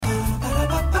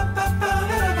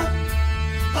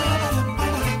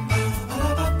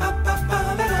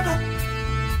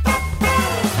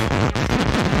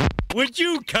Would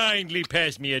you kindly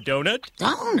pass me a donut?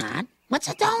 Donut? What's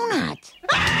a donut?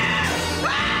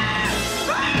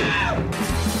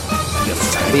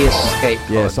 The Escape Pod.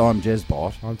 Yes, I'm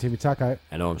Jezbot. I'm Timmy Tucko.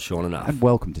 And I'm Sean Enough. And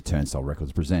welcome to Turnstile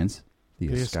Records presents The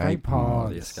Escape Pod.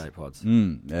 Pod. The Escape Pods.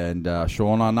 And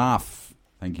Sean Enough,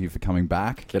 thank you for coming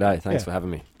back. G'day, thanks Yeah. for having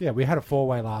me. Yeah, we had a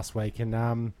four-way last week, and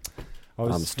I'm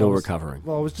still recovering.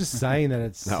 Well, I was just saying that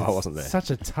it's, No, I wasn't there. Such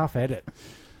a tough edit.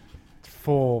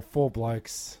 Four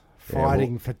blokes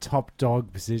fighting for top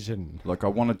dog position. Look, I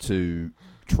wanted to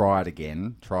try it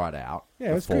again, try it out.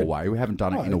 Yeah, it was good. four-way. We haven't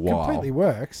done it in a It while. completely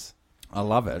works. I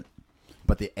love it,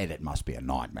 but the edit must be a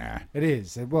nightmare. It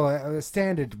is. Well, a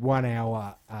standard 1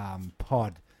 hour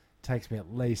pod takes me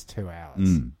at least 2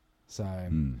 hours. So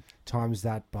times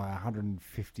that by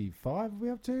 155 are we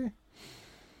up to?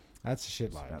 That's a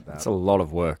shitload. That's a lot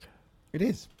of work. It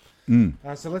is.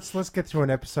 So let's get through an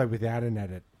episode without an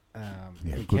edit.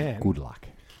 Yeah, we can. good luck.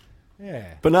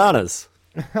 Yeah. Bananas.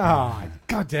 Oh,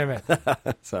 God damn it.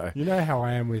 Sorry. You know how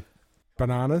I am with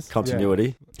bananas?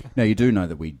 Continuity. Now, you do know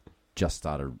that we just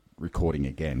started recording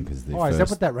again because the Yeah. first... Is that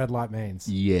what that red light means?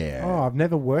 Yeah. Oh, I've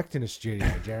never worked in a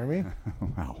studio, Jeremy.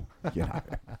 Well, you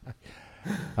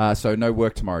know. So no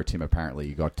work tomorrow, Tim. Apparently,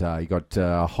 you got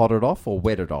hotted off or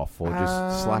wetted off or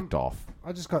just slacked off.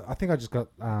 I think I just got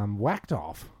whacked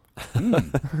off.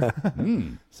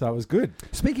 So it was good.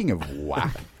 Speaking of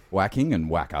whacking and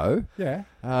wacko,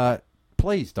 Yeah.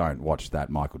 please don't watch that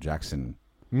Michael Jackson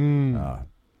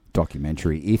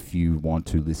documentary if you want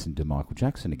to listen to Michael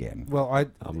Jackson again. Well,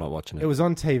 I'm not watching it it. was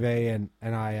on TV,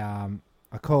 and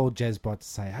I called Jezbot to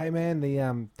say, hey man,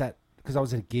 that because I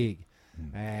was at a gig,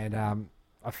 and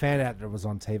I found out that it was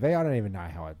on TV. I don't even know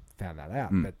how I found that out,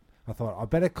 but I thought I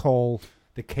better call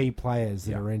the key players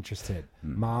that are interested.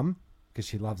 Mum, because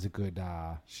she loves a good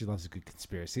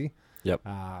conspiracy. Yep.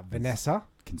 Vanessa.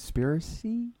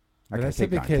 Conspiracy? Vanessa,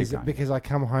 keep going. because I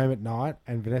come home at night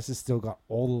and Vanessa's still got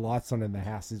all the lights on in the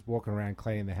house. She's walking around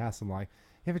cleaning the house. I'm like,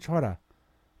 you ever tried a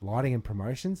lighting and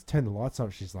promotions? Turn the lights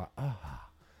on. She's like,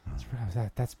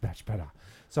 that's much better.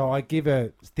 So I give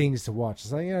her things to watch. I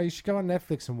say, you should go on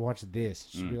Netflix and watch this.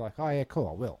 She'll be like, oh yeah, cool,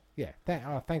 I will. Yeah,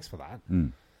 thanks for that.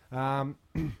 And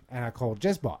I called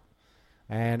Jezbot,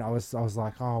 and I was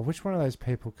like, oh, which one of those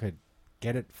people could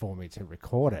get it for me to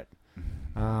record it?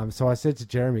 So I said to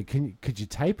Jeremy, could you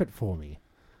tape it for me?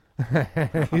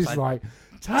 He's like,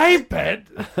 tape it?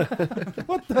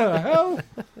 What the hell?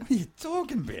 What are you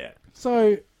talking about?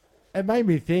 So it made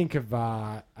me think of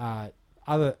other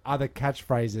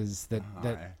catchphrases that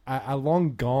are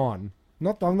long gone. I'm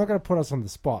not going to put us on the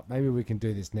spot. Maybe we can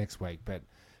do this next week. But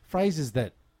phrases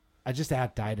that are just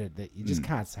outdated that you just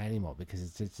can't say anymore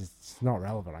because it's not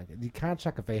relevant. You can't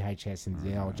chuck a VHS into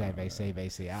the old JVC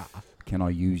VCR. Can I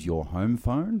use your home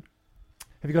phone?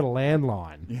 Have you got a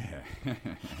landline? Yeah.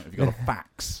 Have you got a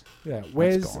fax? Yeah. gone.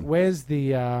 Where's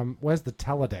the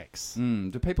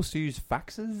teledex? Do people still use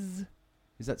faxes?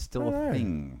 Is that still I don't a know.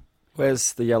 thing?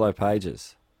 Where's the yellow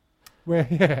pages? Where?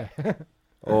 Yeah.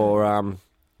 Or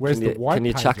Where's can the white? Can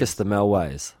you chuck pages? us the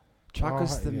Melways? Chuck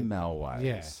us the yeah. Melways.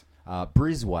 Yeah.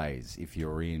 Brisways if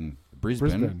you're in Brisbane,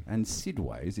 Brisbane. and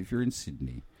Sidways if you're in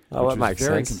Sydney. Oh, which that was makes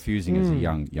very sense. confusing as a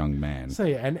young man. So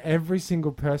yeah, and every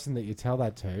single person that you tell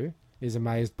that to is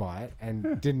amazed by it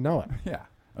and didn't know it. Yeah.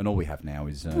 And all we have now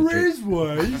is...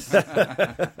 Brisways.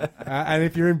 And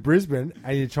if you're in Brisbane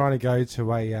and you're trying to go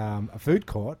to a food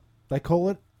court, they call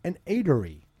it an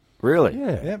eatery. Really?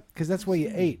 Yeah, because that's where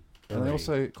you eat. And they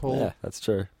also call Yeah, that's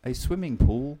true. a swimming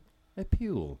pool a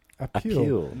pool. A A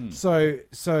pule. pule.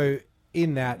 So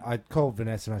in that, I called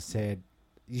Vanessa and I said,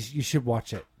 you should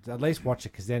watch it. At least watch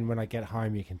it, because then when I get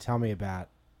home, you can tell me about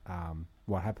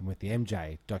what happened with the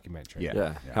MJ documentary.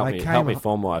 Yeah. Yeah. Help me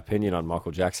form my opinion on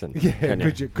Michael Jackson. Yeah, Can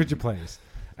you? could you please?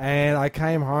 And I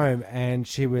came home and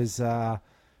she was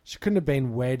she couldn't have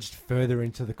been wedged further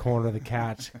into the corner of the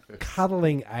couch,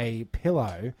 cuddling a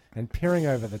pillow and peering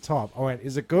over the top. I went,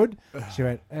 "Is it good?" She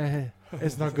went,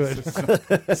 "It's not good. It's not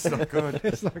good.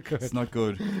 It's not good." It's not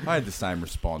good. I had the same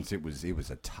response. It was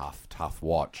a tough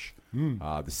watch.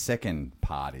 The second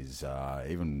part is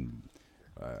even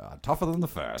tougher than the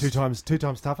first. Two times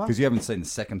tougher. Because you haven't seen the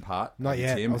second part. Not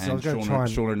yet. Tim, I was and gonna try and-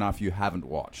 sure enough, you haven't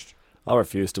watched. I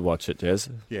refuse to watch it, Jez.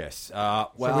 Yes.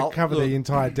 So we cover the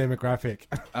entire demographic.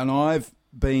 And I've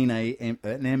been an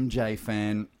MJ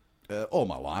fan all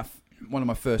my life. One of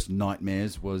my first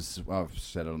nightmares was, well, I've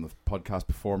said it on the podcast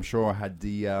before, I'm sure, I had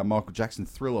the Michael Jackson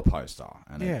Thriller poster.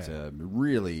 And it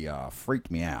really freaked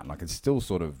me out. And I can still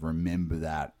sort of remember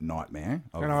that nightmare.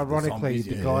 And ironically,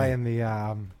 the guy in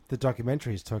the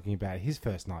documentary is talking about his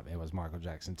first nightmare was Michael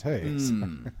Jackson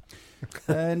too.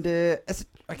 And,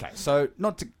 okay, so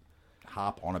not to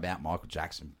harp on about Michael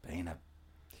Jackson being a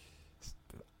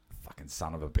fucking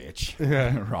son of a bitch,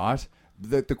 right?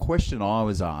 The question I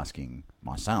was asking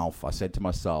myself, I said to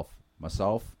myself,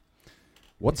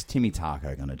 what's Timmy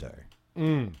Taco going to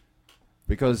do?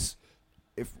 Because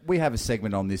if we have a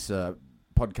segment on this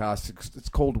podcast, it's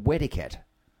called Wetiquette.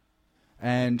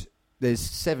 And there's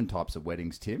 7 types of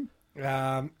weddings, Tim.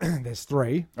 There's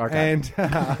 3. Okay. And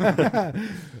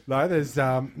no, there's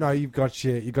you've got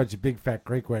your big fat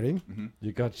Greek wedding. Mm-hmm.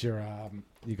 You got your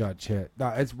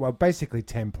it's basically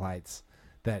templates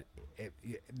that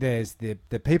there's the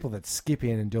people that skip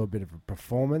in and do a bit of a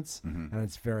performance, and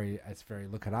it's very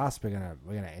look at us, we're gonna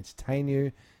entertain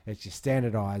you. It's your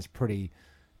standardized, pretty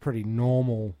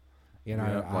normal,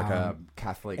 like a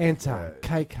Catholic enter,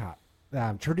 cake cut,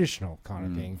 traditional kind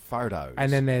of thing. Photos.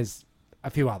 And then there's a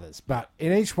few others, but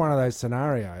in each one of those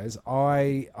scenarios,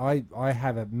 I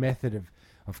have a method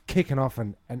of kicking off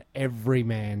an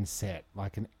everyman set,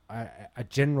 like a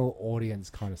general audience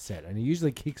kind of set, and it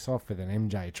usually kicks off with an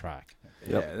MJ track.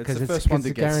 Yeah, that's Because the it's, first one that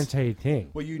a gets... guaranteed thing.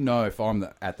 Well, if I'm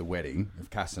at the wedding, if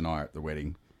Cass and I are at the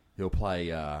wedding, he'll play...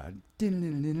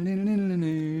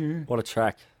 What a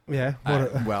track. Yeah.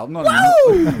 well, not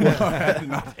anymore.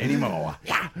 Not anymore.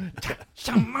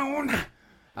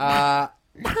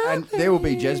 And there will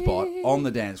be Jezbot on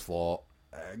the dance floor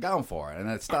going for it, and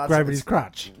it starts Gravity's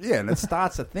crutch. Yeah, and it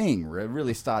starts a thing. It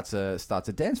really starts a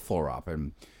dance floor up,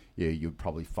 and you'd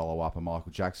probably follow up a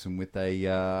Michael Jackson with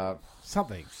a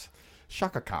Something.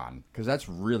 Shaka Khan, because that's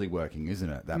really working, isn't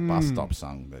it? That bus stop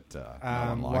song that no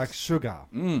one likes. Like Sugar.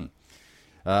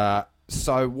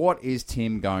 So what is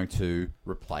Tim going to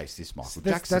replace this Michael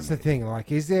Jackson? That's the thing. Like,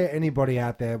 is there anybody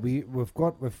out there? We've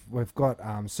got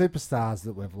superstars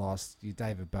that we've lost. Your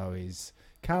David Bowies.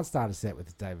 Can't start a set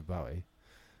with David Bowie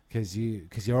because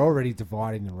you're already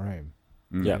dividing the room.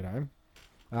 Yeah. You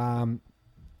know,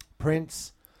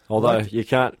 Prince. Although you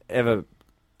can't ever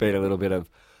beat a little bit of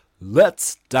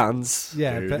 "Let's Dance."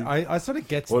 Yeah, but I sort of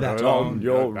get to Put that. on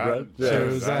your red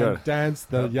Shoes and Yeah. dance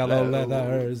the yellow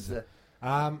leathers.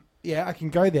 Yeah, I can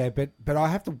go there, but I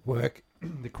have to work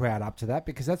the crowd up to that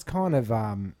because that's kind of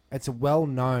it's a well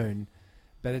known,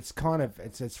 but it's kind of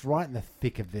it's right in the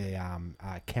thick of the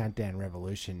Countdown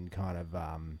Revolution kind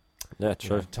of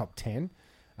True. top 10.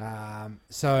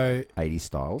 So 80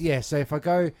 styles. yeah, so if I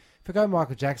go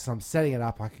Michael Jackson, I'm setting it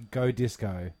up. I could go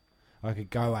disco, I could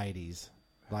go 80s.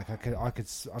 Like I could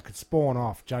spawn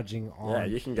off judging on. Yeah,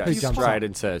 you can go who jumps straight up.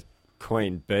 into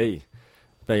Queen B,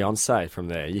 Beyonce from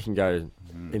there. You can go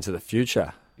into the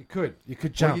future. You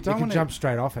could jump. you don't you could wanna- jump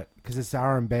straight off it because it's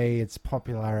R&B. It's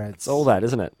popular. It's all that,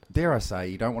 isn't it? Dare I say,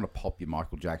 you don't want to pop your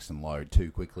Michael Jackson load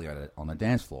too quickly on a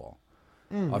dance floor.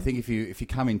 I think if you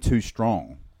come in too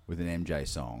strong with an MJ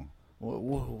song,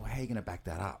 well, how are you going to back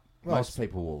that up? Well, Most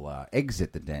people will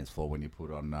exit the dance floor when you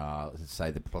put on,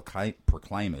 say, the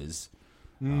Proclaimers.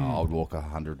 I would walk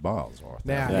 100 miles. Or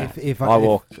Now, 1,000. if I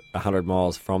walk 100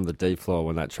 miles from the D floor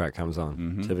when that track comes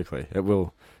on. Typically, it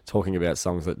will talking about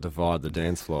songs that divide the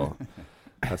dance floor.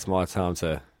 That's my time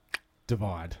to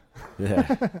divide.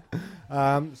 yeah.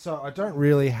 So I don't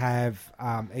really have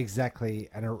exactly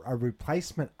a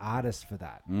replacement artist for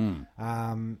that.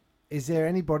 Is there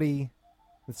anybody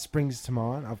that springs to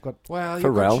mind? I've got Well, you've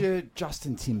Pharrell. got your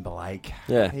Justin Timberlake.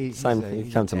 Yeah, He's same. a-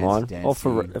 You come to he's mind. dancey. Or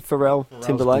Pharrell,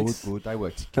 Timberlake's. Good. They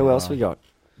work together. Who else we got?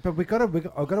 But I've got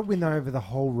to win over the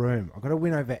whole room. I've got to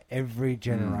win over every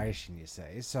generation. You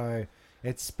see, so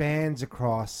it spans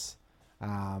across the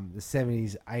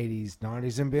 70s, 80s,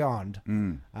 90s, and beyond.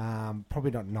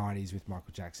 Probably not 90s with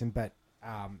Michael Jackson, but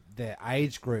the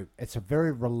age group. It's a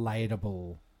very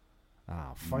relatable,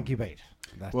 funky beat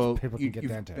that Well, people can get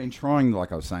down you've to. been trying,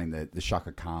 like I was saying, the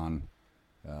Shaka Khan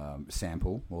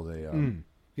sample, or the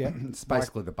Yeah, it's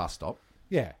basically the bus stop.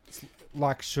 yeah. It's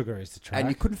like Sugar is the track. And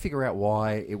you couldn't figure out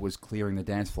why it was clearing the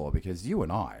dance floor because you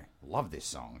and I love this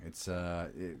song. It's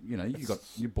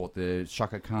you bought the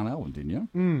Shaka Khan album, didn't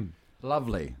you?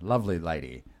 Lovely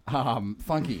lady.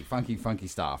 Funky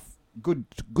stuff. Good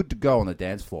to go on the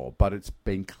dance floor, but it's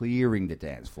been clearing the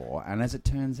dance floor. And as it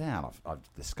turns out,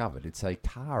 I've discovered it's a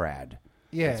car ad.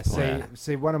 Yeah, That's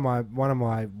see, one of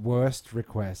my worst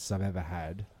requests I've ever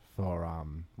had for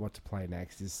what to play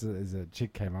next is a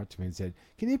chick came up to me and said,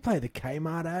 "Can you play the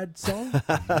Kmart ad song?"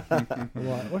 I'm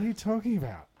like, what are you talking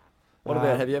about? What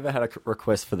about? Have you ever had a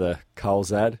request for the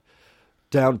Coles ad?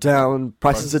 Down,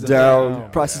 prices are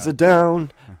down, prices are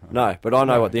down. No, but I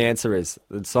know what the answer is.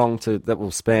 The song that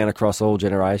will span across all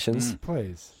generations.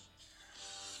 Please.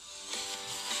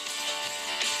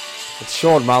 It's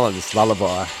Sean Mullen's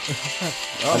Lullaby.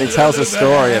 And he tells a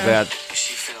story about...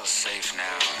 She feels safe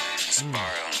now in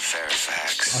Sparrow and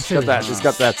Fairfax. Got that. It's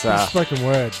got that. Spoken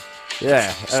word.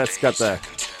 Yeah, and it's got the.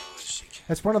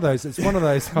 It's one of those. It's one of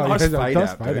those. Nice fade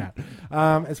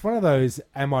out, It's one of those.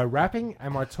 Am I rapping?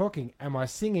 Am I talking? Am I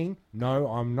singing? No,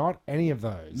 I'm not any of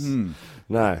those.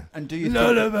 No. And do you?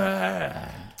 None think, of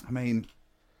that. I mean,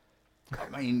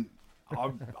 I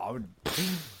would.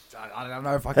 I don't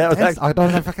know if I How could dance. that- I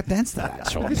don't know if I could dance to that.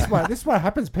 Sean. This is what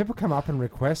happens. People come up and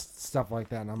request stuff like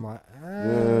that, and I'm like,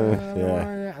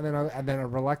 yeah. and then I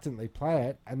reluctantly play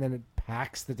it, and then it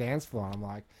packs the dance floor. And I'm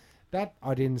like, that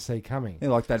I didn't see coming. Yeah,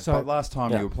 like that. So- But last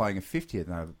time Yeah. you were playing a 50th,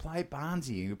 and they were play Barnsey,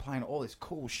 and you were playing all this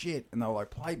cool shit, and they were like,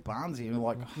 play Barnsey, and you're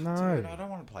like, oh, No. dude, I don't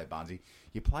want to play Barnsey.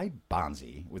 You played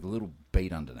Barnsey with a little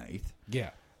beat underneath, Yeah,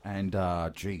 and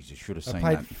geez, you should have I seen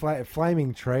played that.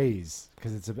 Flaming Trees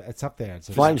because it's up there. It's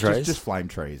a Flame flame trees. Just flame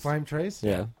trees. trees.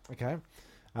 Yeah. Okay.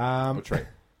 Or tree.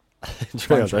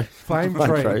 Tree, tree. Flame Flame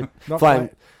tree. tree. Not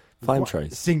Flame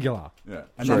trees. Singular. Yeah, Trees.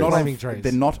 and they're not, Flaming on, trees.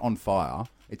 they're not on fire.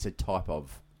 It's a type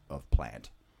of plant.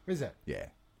 Is it? Yeah,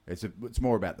 it's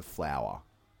more about the flower.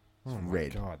 It's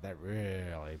red. God, that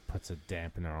really puts a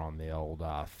dampener on the old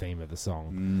theme of the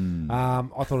song.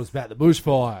 I thought it was about the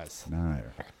bushfires. No.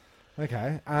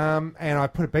 Okay. And I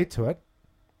put a beat to it.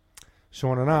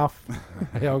 Sure enough,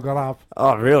 they all got up.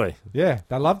 Oh, really? Yeah,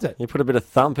 they loved it. You put a bit of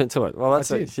thump into it. Well,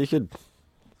 that's I it. did. You could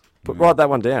write that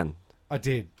one down. I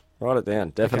did. Write it down,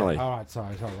 definitely. Okay. All right,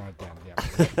 sorry, I'll write it down.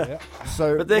 Yeah. Yeah.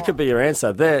 So, But there could be your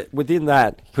answer. There, within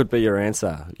that, could be your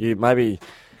answer. You maybe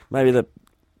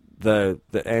the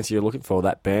answer you're looking for,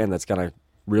 that band that's going to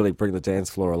really bring the dance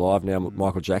floor alive now.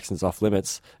 Michael Jackson's off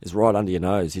limits is right under your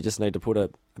nose. You just need to put a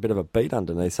bit of a beat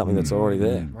underneath something that's already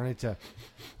there. I need to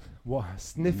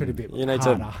sniff it a bit You need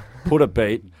harder. to put a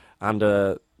beat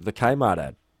under the Kmart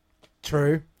ad.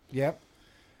 True. Yep.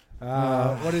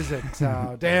 What is it?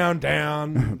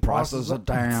 Down. prices are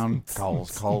down.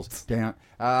 Coals down.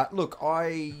 Look,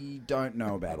 I don't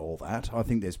know about all that. I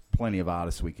think there's plenty of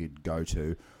artists we could go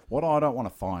to. What I don't want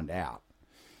to find out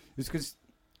is because,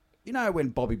 when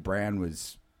Bobby Brown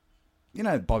was,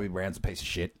 Bobby Brown's a piece of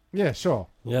shit. Yeah, sure.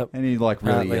 Yep. And he really,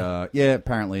 Apparently.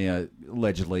 apparently,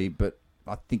 allegedly, but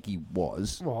I think he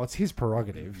was. Well, it's his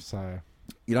prerogative, so.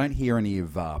 You don't hear any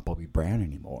of Bobby Brown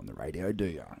anymore on the radio, do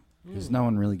you? Because no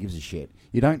one really gives a shit.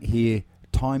 You don't hear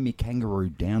Tie Me Kangaroo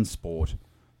Down Sport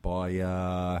by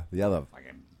the other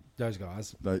fucking... Those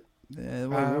guys. What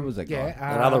was that guy?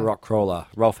 Yeah. Another rock crawler,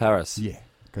 Rolf Harris. Yeah,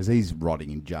 because he's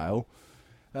rotting in jail.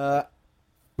 But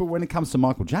when it comes to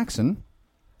Michael Jackson,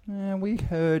 we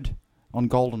heard on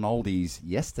Golden Oldies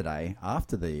yesterday,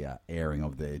 after the airing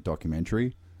of the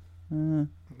documentary, a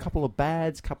couple of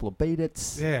bads, couple of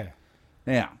beat-its. Yeah.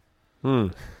 Now,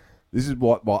 this is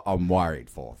what I'm worried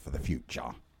for the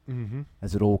future. Mm-hmm.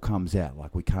 As it all comes out,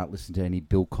 like we can't listen to any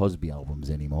Bill Cosby albums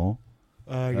anymore.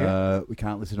 Yeah. We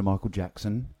can't listen to Michael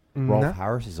Jackson. No. Rolf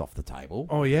Harris is off the table.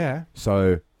 Oh, yeah.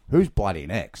 So who's bloody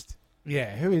next?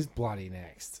 Yeah, who is bloody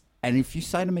next? And if you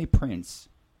say to me Prince,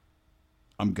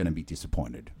 I'm going to be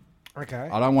disappointed. Okay.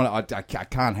 I don't want to. I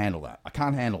can't handle that. I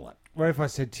can't handle it. What if I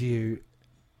said to you,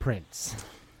 Prince?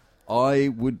 I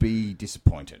would be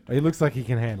disappointed. He looks like he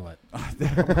can handle it.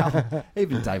 Well,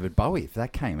 even David Bowie, if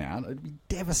that came out, I'd be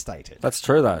devastated. That's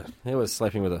true, though. He was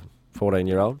sleeping with a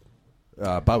 14-year-old.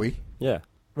 Bowie. Yeah.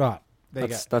 Right. There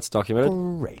you That's documented.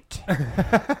 Great.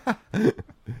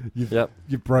 Yep.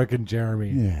 You've broken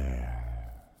Jeremy. Yeah.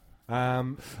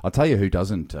 I'll tell you who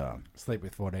doesn't. sleep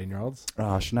with 14-year-olds.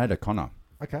 Sinead O'Connor.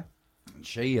 Okay.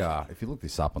 She, if you look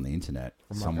this up on the internet,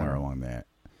 somewhere along there,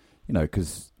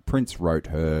 because Prince wrote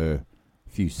her a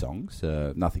few songs,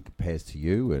 Nothing Compares to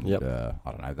You, and Yep.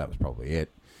 I don't know, that was probably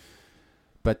it.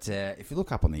 But if you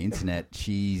look up on the internet,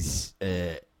 she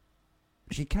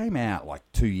came out like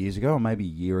 2 years ago, or maybe a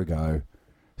year ago,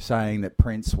 saying that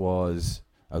Prince was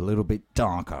a little bit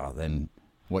darker than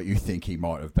what you think he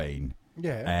might have been.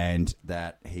 Yeah. And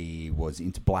that he was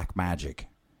into black magic.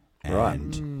 Right.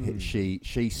 And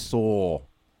she saw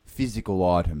physical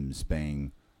items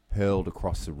being hurled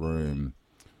across the room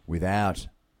without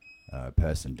a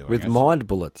person doing With it. mind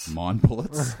bullets. Mind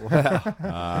bullets.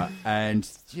 Wow. And,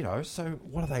 so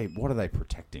what are they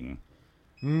protecting?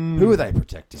 Who are they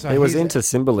protecting? So He was he's- into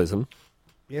symbolism.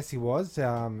 Yes, he was. He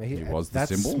was the that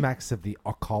symbol? smacks of the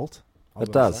occult. I was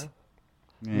It gonna does. say.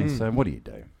 Yeah, so what do you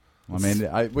do? I mean,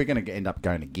 we're going to end up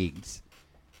going to gigs,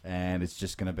 and it's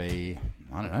just going to be,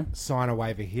 I don't know. Sign a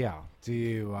waiver here. Do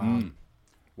you...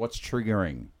 What's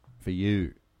triggering for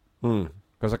you?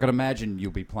 Because I could imagine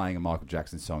you'll be playing a Michael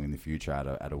Jackson song in the future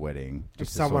at a wedding. If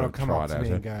just to someone sort will of come try up it to out. me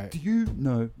and go, do you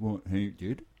know what he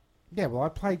did? yeah, well, I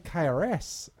played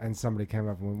KRS, and somebody came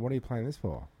up and went, what are you playing this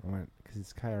for? I went, because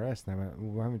it's KRS. And they went,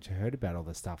 well, haven't you heard about all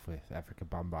the stuff with Africa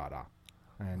Bombada?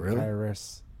 and Really?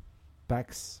 KRS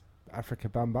backs Africa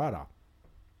Bambaataa.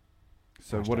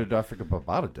 So what did Africa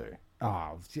Bambaataa do?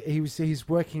 Oh, he's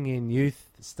working in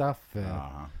youth stuff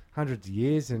for hundreds of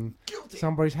years, and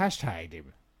somebody's hashtagged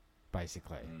him,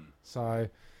 basically. So,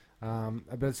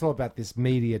 but it's all about this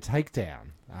media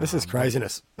takedown. This is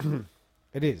craziness.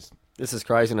 It is. This is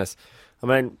craziness. I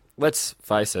mean, let's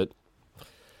face it.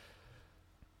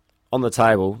 On the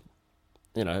table,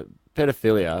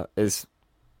 pedophilia is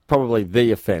probably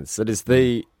the offence. It is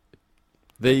the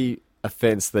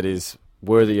offence that is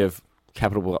worthy of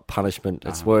capital punishment.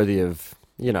 It's worthy of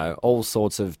all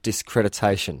sorts of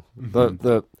discreditation.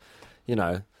 The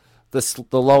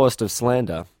lowest of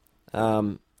slander.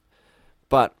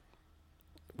 But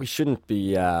we shouldn't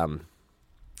be. I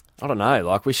don't know.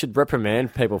 Like, we should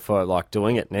reprimand people for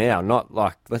doing it now.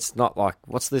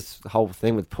 What's this whole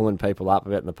thing with pulling people up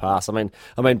about in the past? I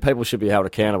mean, people should be held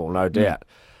accountable, no doubt.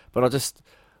 But I just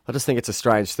think it's a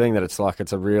strange thing that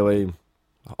it's a really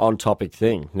on topic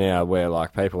thing now, where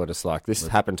people are just this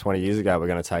happened 20 years ago. We're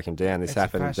going to take him down. This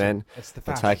happened then.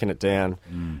 We're taking it down.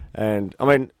 And I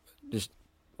mean,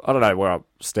 I don't know where I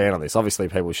stand on this. Obviously,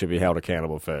 people should be held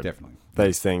accountable for Definitely.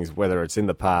 these things, whether it's in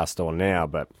the past or now.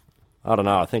 But I don't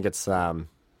know. I think it's, especially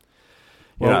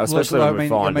when we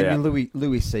find out.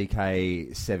 Louis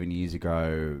C.K. 7 years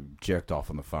ago jerked off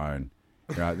on the phone.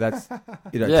 That's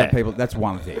to people. That's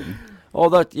one thing. Or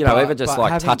that even just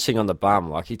but having, touching on the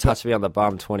bum. He touched me on the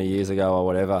bum 20 years ago or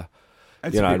whatever.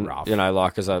 It's a bit rough.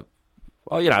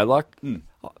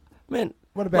 Man,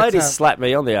 What about ladies slap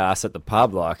me on the ass at the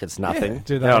pub like it's nothing.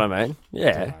 do they? You know what I mean?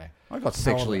 Yeah. I got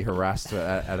sexually harassed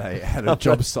at a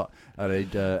job site.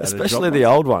 Especially the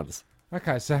old ones.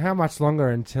 Okay, so how much longer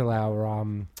until our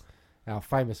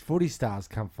famous footy stars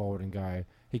come forward and go,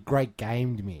 he great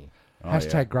gamed me?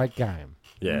 Hashtag great game.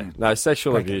 Yeah, no,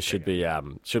 sexual abuse should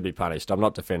be punished. I'm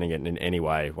not defending it in any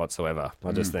way whatsoever.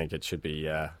 I just think it should be,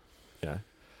 and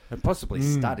possibly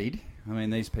studied. I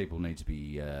mean, these people need to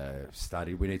be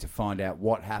studied. We need to find out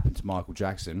what happened to Michael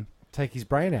Jackson. Take his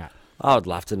brain out. I would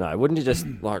love to know. Wouldn't you just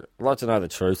like to know the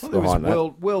truth Well, he was behind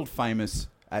that? world famous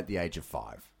at the age of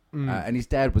 5, and his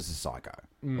dad was a psycho,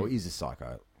 or is a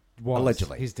psycho.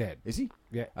 Allegedly, he's dead. Is he?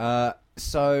 Yeah.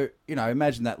 So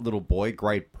imagine that little boy,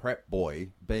 grade prep boy,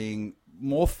 being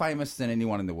more famous than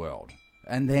anyone in the world,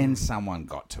 and then someone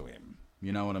got to him.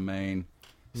 You know what I mean?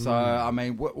 So I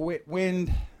mean,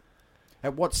 when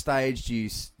at what stage do you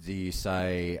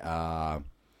say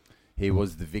he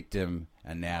was the victim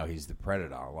and now he's the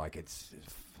predator? I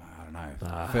don't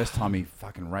know. First time he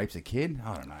fucking rapes a kid?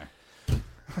 I don't know.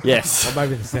 Yes. Or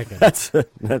maybe the second.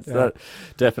 That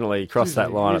definitely crossed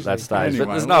that line at that stage. Anyway,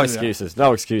 but there's no excuses.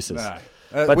 No excuses. No.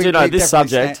 But this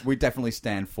subject... we definitely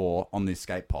stand for, on the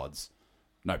escape pods,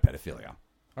 no pedophilia.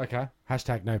 Okay.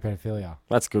 Hashtag no pedophilia.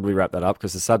 That's good we wrapped that up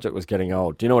because the subject was getting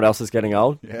old. Do you know what else is getting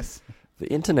old? Yes. The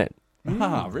internet.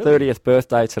 Ah, really? 30th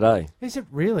birthday today. Is it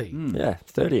really? Yeah,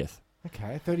 30th.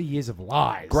 Okay. 30 years of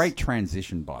lies. Great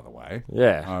transition, by the way.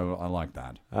 Yeah. I like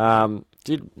that.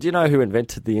 Do you know who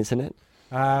invented the internet?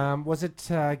 Was it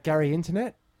Gary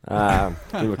Internet?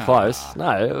 We were close.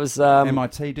 No, it was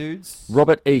MIT dudes?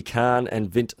 Robert E. Kahn and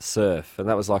Vint Cerf, and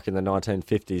that was in the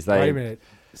 1950s. Wait a minute.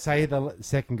 Say the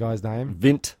second guy's name.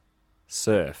 Vint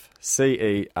Cerf.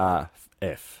 CERF.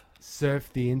 Surf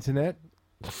the internet.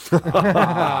 Surf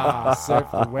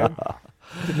the web.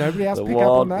 Did nobody else The pick up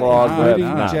on that? Wild Web.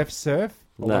 Including No. Jeff Surf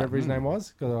or No. whatever his name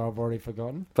was, because I've already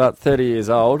forgotten. But 30 years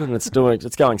old, and it's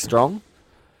going strong.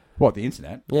 What, the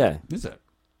internet? Yeah. Is it?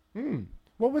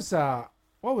 What was out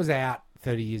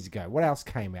 30 years ago? What else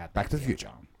came out? Back to the Future.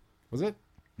 Was it?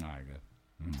 No, good.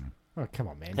 Oh, come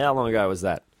on, man. How long ago was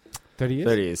that? 30 years?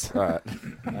 30 years. All right.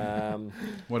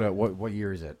 What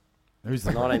year is it? Who's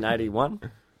the 1981.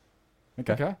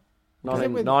 Okay.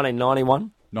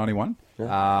 1991. 91?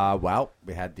 Yeah. Well,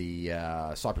 we had the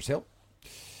Cypress Hill.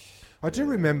 I do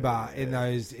remember in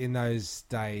those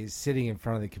days sitting in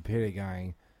front of the computer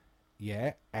going,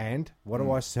 yeah, and what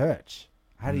do I search?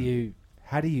 How do you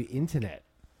internet?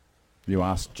 You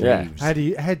asked Yeah. Jeeves. How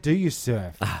do you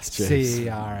surf? Ask Jeeves.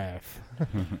 CERF.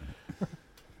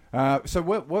 So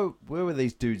where were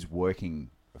these dudes working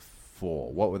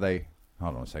for? What were they?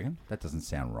 Hold on a second. That doesn't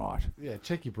sound right. Yeah,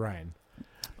 check your brain.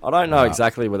 I don't know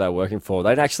exactly what they were working for.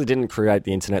 They actually didn't create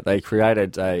the internet. They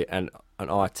created an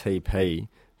ITP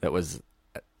that was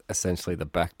essentially the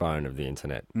backbone of the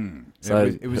internet. So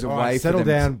it was a All way right, for settle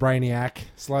them down, Brainiac.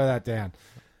 Slow that down.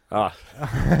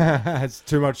 It's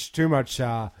too much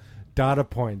data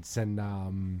points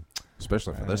and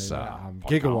especially for this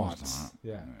gigawatts.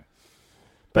 Yeah.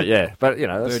 But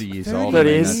that's 30 years old. 30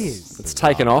 I mean, years. that's It's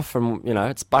bizarre. taken off from,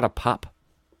 it's but a pup.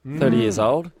 30 years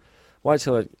old. Wait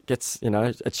till it gets,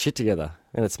 its shit together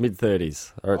in its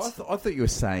mid-30s. Or I it's, thought you were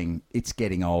saying it's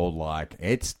getting old. Like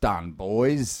it's done,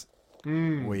 boys.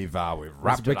 We've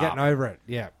wrapped We're it getting up. over it.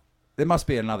 Yeah. There must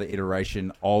be another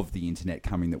iteration of the internet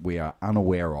coming that we are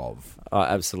unaware of. oh,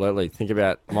 absolutely. Think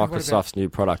about Microsoft's new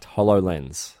product,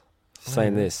 HoloLens.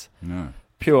 Seen this. No.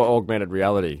 Pure augmented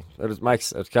reality. It's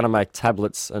going to make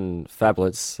tablets and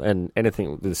phablets and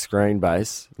anything with a screen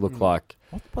base look like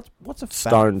What's a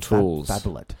stone tools.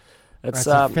 phablet? It's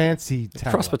That's a fancy a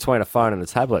cross tablet. between a phone and a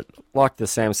tablet, like the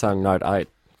Samsung Note 8,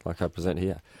 like I present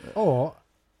here. Or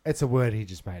it's a word he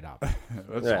just made up.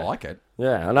 I like it.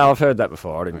 Yeah, I know I've heard that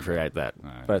before. I didn't create that. No.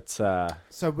 But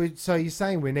So you're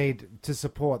saying we need, to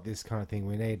support this kind of thing,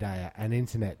 we need an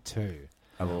internet too.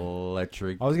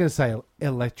 Electric. I was going to say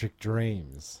electric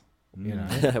dreams. You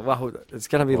know, well, it's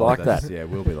going to be like that. Yeah,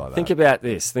 we'll be like that. Think about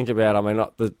this. Think about,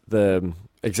 not the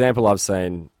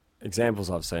examples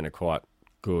I've seen are quite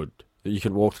good. You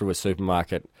can walk through a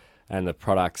supermarket and the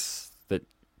products that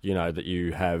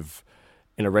you have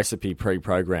in a recipe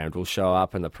pre-programmed will show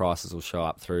up and the prices will show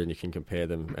up through and you can compare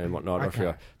them and whatnot. Or if Okay.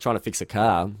 you're trying to fix a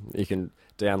car, you can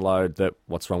download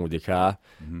what's wrong with your car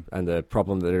and the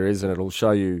problem that there is, and it'll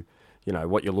show you,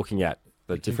 what you're looking at,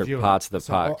 the different view it. parts of the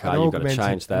So car. an You've got to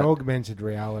change that. An augmented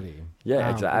reality. Yeah,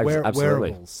 absolutely.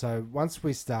 Wearables. So once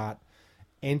we start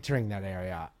entering that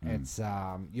area, it's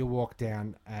you'll walk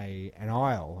down an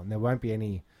aisle and there won't be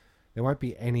any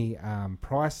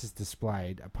prices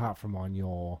displayed apart from on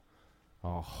your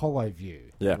holo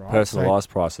view. Yeah, right? personalised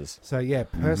prices. So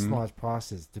personalised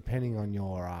prices depending on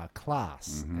your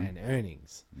class and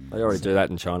earnings. They already do that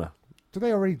in China. Do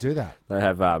they already do that? They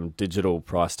have digital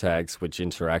price tags which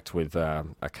interact with a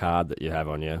card that you have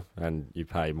on you, and you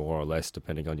pay more or less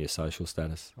depending on your social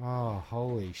status. Oh,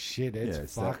 holy shit! It's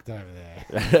it's fucked over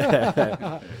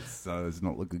there. So it's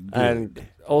not looking good. And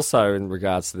also in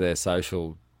regards to their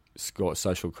social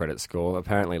credit score,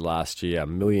 apparently last year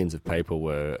millions of people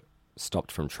were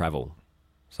stopped from travel.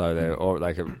 So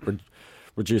they could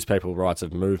reduce people's rights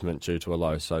of movement due to a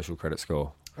low social credit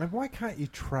score. And why can't you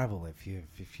travel if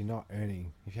you're not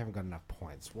earning, if you haven't got enough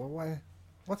points? Well, why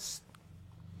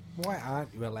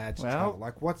aren't you allowed to travel?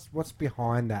 Like, what's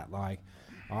behind that? Like,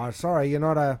 oh, sorry, you're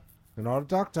not a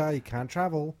doctor, you can't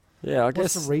travel. Yeah, I What's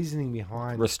guess the reasoning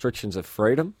behind restrictions of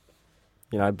freedom.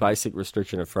 Basic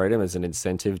restriction of freedom as an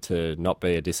incentive to not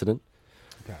be a dissident.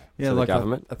 Okay. Yeah, to the like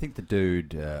government. I think the dude,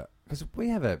 because we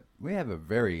have a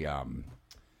very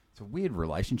it's a weird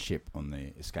relationship on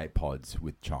the escape pods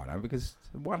with China, because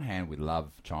on one hand we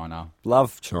love China,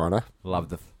 Love China. love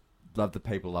the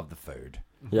people, love the food,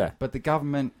 Yeah. but the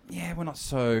government, we're not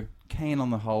so keen on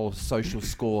the whole social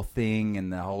score thing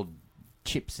and the whole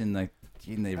chips in the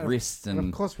wrists And of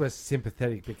and course, we're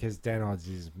sympathetic because Dan Odds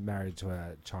is married to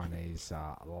a Chinese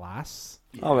lass.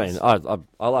 I mean,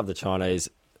 I love the Chinese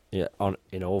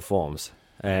in all forms.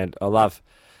 And I love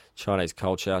Chinese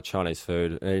culture, Chinese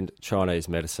food, and Chinese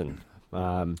medicine.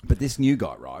 but this new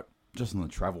guy, right, just on the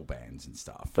travel bans and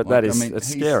stuff. But like, it's he's-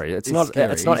 scary. It's not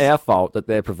scary. It's not He's- our fault that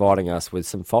they're providing us with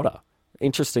some fodder.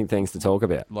 Interesting things to talk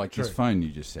about. like his phone you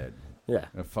just said. Yeah.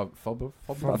 A fobber.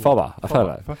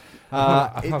 Fodder.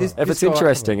 This If it's guy-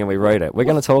 interesting and we read it, we're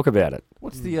going to talk about it.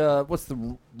 What's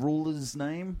the ruler's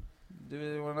name? Do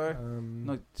you want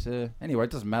to know? Anyway,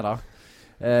 it doesn't matter.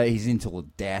 He's into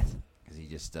death because he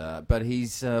just. But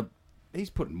he's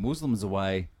putting Muslims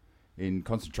away in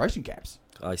concentration camps.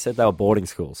 I said they were boarding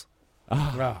schools.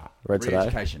 Right. Read today.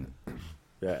 Re-education.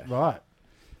 Yeah. Right.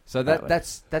 So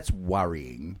Exactly. that's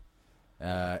worrying.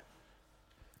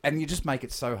 And you just make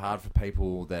it so hard for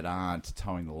people that aren't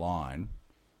towing the line,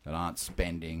 that aren't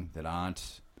spending, that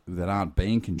aren't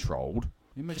being controlled.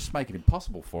 You just make it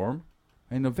impossible for them,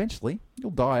 and eventually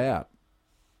you'll die out.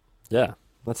 Yeah.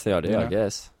 That's the idea, Yeah.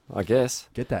 I guess.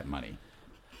 Get that money.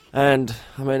 And,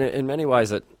 I mean, in many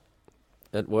ways it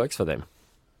works for them.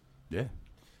 Yeah,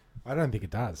 I don't think it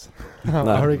does.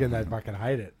 I reckon they fucking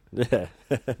hate it. Yeah.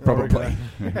 probably.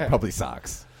 Yeah. Probably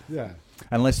sucks. Yeah.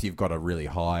 Unless you've got a really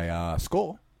high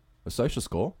score, a social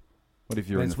score. What if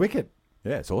you're And in it's the... wicked.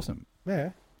 Yeah, it's awesome.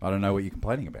 Yeah. I don't know what you're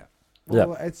complaining about.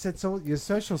 Well, it's all your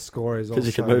social score is also Because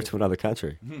you can move to another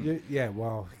country.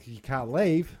 well, you can't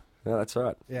leave. Yeah, that's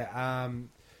right. Yeah.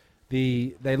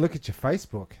 They look at your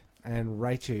Facebook and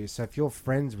rate you. So if you're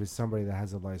friends with somebody that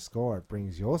has a low score, it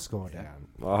brings your score down.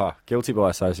 Oh, guilty by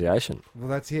association. Well,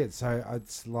 that's it. So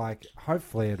it's like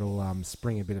hopefully it'll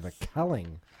spring a bit of a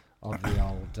culling of the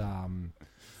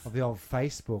old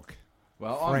Facebook.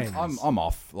 Well, Friends. I'm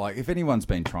off. Like, if anyone's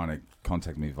been trying to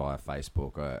contact me via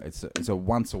Facebook, it's a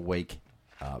once a week,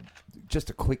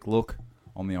 just a quick look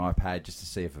on the iPad just to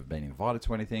see if I've been invited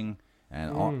to anything,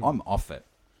 and I'm off it.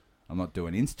 I'm not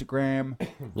doing Instagram.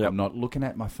 Yep. I'm not looking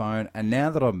at my phone. And now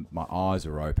that my eyes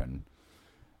are open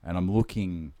and I'm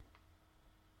looking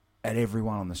at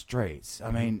everyone on the streets,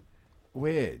 I mean,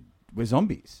 we're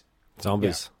zombies.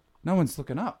 Zombies. No one's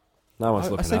looking up. No one's I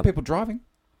looking see up. people driving,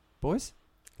 boys.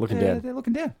 Looking down. They're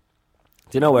looking down.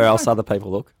 Do you know where else other people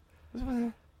look?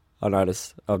 I've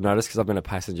noticed because I've been a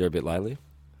passenger a bit lately.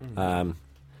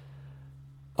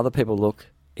 Other people look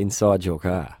inside your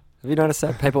car. Have you noticed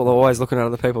that? People are always looking at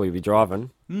other people. You'll be driving.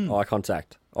 Eye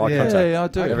contact. Eye contact. Yeah, I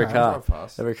do. Every I car. drive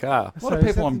past. Every car. A lot of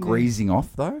people I'm greasing off,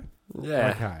 though. Yeah.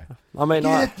 Okay. I mean,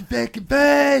 Get the fucking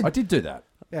bed! I did do that.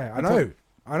 Yeah, I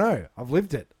know. I've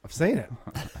lived it. I've seen it.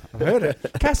 I've heard it.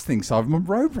 Cass thinks I'm a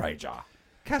road rager.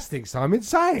 Cass thinks I'm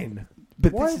insane.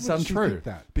 But Why this is would she untrue. think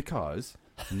that? Because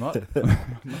I'm not... right,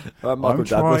 Michael I'm Douglas,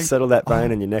 trying- settle that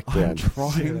vein and your neck I'm down.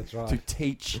 trying that's right. to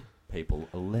teach people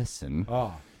a lesson.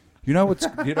 Oh, You know what's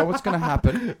going to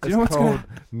happen? Do you know what's going called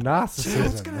to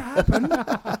narcissism. happen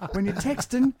when you're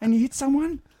texting and you hit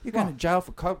someone? You're going to jail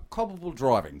for culpable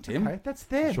driving, Tim. Okay, that's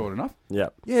them. Short enough.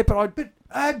 Yep. Yeah, but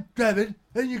I'm driving,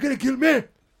 and you're gonna kill me.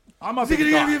 I'm a Is he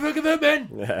big gonna guy. give me a fucking phone, man?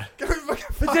 Yeah. Give me a fucking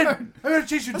That's it. I'm gonna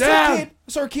chase you I down.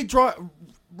 saw a kid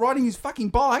riding his fucking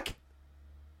bike,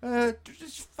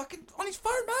 just fucking on his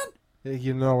phone, man.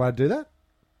 You're not allowed to do that?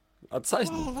 I'd say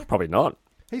probably not.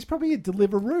 He's probably a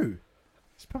Deliveroo.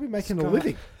 He's probably making a guy-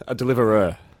 living. A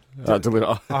deliverer. Oh,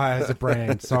 as a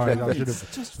brand. Sorry, I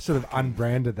should have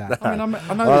unbranded that. I mean,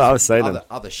 I know Well, I've there's seen him.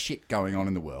 other shit going on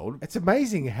in the world, It's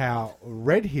amazing how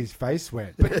red his face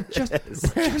went. just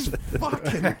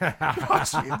fucking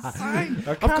gosh, insane.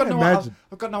 I can't imagine.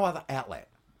 I've got no other outlet.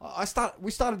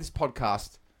 We started this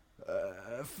podcast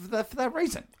for that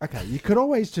reason. Okay, you could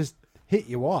always just hit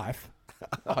your wife.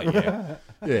 Oh yeah,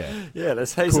 yeah. Yeah,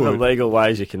 there's heaps of illegal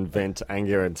ways you can vent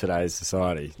anger in today's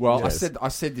society. Well, Yes. I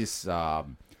said this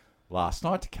last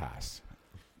night to Cass.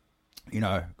 You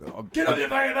know, Get on your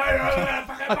fucking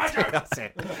phone.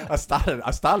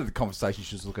 I started the conversation.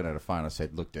 She was looking at her phone. I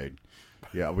said, "Look, dude,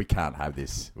 yeah, we can't have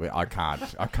this. I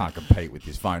can't compete with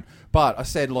this phone." But I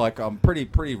said, like, I'm pretty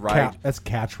rage. That's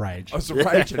couch rage. I was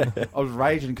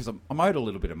raging because I'm owed a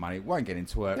little bit of money. Won't get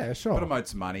into it. Yeah, sure. But I'm owed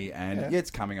some money, and yeah,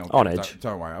 it's coming On edge.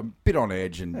 Don't worry, I'm a bit on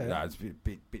edge, and it's a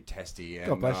bit testy. And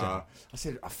God bless you. I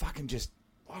said, I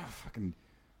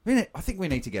think we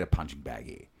need to get a punching bag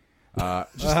here.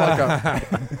 Just like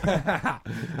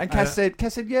and Cass said,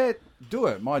 yeah, do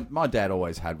it. My dad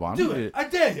always had one. Do it. I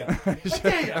dare you. I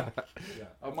dare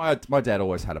you. My dad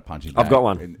always had a punching bag. I've got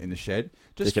one. in the shed.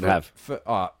 You can have.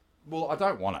 Well, I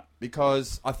don't want it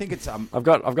because I think it's I've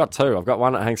got two. I've got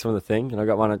one that hangs from the thing, and I've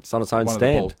got one that's on its own one of the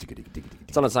stand. balls.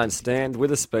 It's on its own stand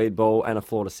with a speedball and a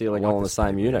floor to ceiling all in the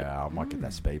same unit. Yeah, I might get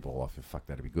that speedball off. Fuck,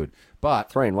 that'd be good. But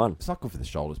 3 in 1. it's not good for the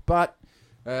shoulders. But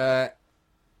I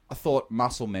thought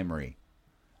muscle memory.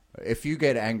 If you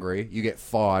get angry, you get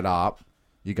fired up,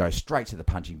 you go straight to the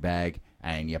punching bag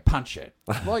and you punch it.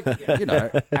 Like, you know,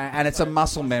 and it's a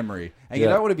muscle memory. And you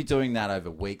Yeah. don't want to be doing that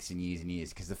over weeks and years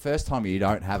because the first time you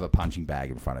don't have a punching bag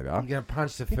in front of you, You're going to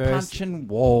punch the you're first. punching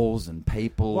walls and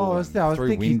people Well, I was through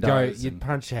thinking windows. you'd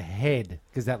punch a head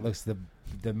because that looks the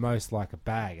most like a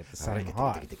bag at the same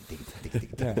height.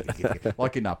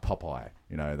 Like in Popeye,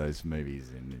 you know, those movies.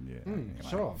 And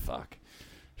sure. Fuck.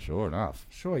 Sure enough.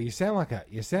 Sure, you sound like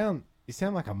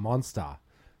a monster.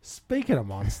 Speaking of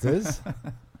monsters,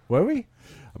 were we?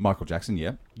 Michael Jackson,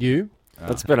 yeah. You?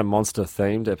 That's been a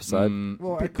monster-themed episode.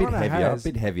 Well, bit it kinda heavier, has.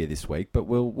 bit heavier this week, but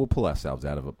we'll pull ourselves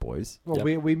out of it, boys. Well,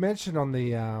 Yep. we mentioned on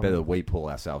the Better that we pull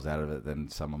ourselves out of it than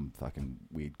someone fucking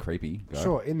weird, creepy. Go.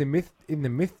 sure in the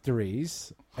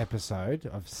Mysteries episode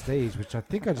of Steve's, which I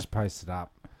think I just posted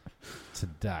up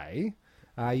today.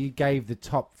 You gave the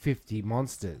top 50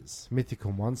 monsters,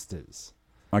 mythical monsters.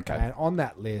 Okay. And on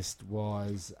that list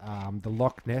was the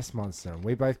Loch Ness monster, and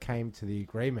we both came to the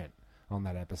agreement on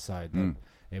that episode that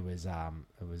it was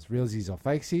realsies or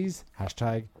fakesies.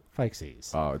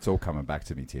 #fakesies. Oh, it's all coming back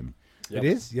to me, Tim. Yep. It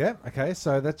is, yeah. Okay,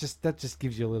 so that just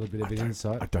gives you a little bit of an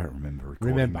insight. I don't remember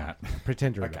recording Remember, that.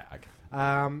 pretend to remember. Okay.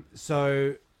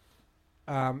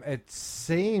 It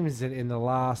seems that in the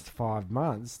last 5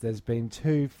 months, there's been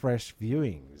 2 fresh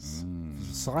viewings,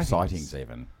 Sightings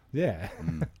even. Yeah,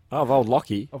 Oh, of old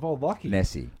Lockie. of old Lockie,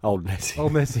 Nessie. Old Nessie.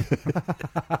 old Nessie.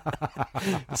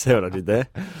 See what I did there?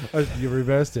 You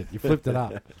reversed it. You flipped it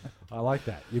up. I like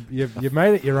that. You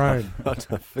made it your own. I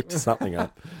fixed something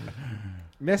up.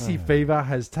 Nessie fever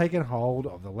has taken hold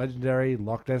of the legendary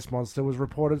Loch Ness monster. Was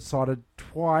reported sighted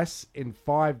twice in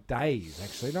 5 days.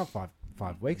 Actually, not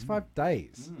 5 weeks, 5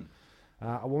 days.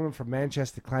 A woman from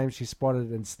Manchester claims she spotted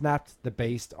and snapped the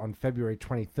beast on February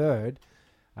 23rd.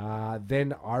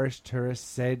 Then Irish tourists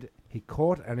said he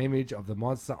caught an image of the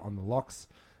monster on the lock's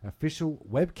official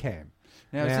webcam.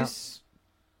 Now, is this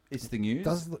it's the news?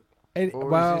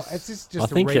 It's just I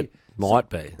think it might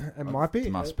be. It might be.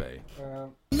 It must be.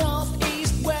 North,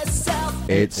 east, west, south.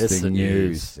 It's the the news.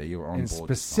 news. So you're on And board.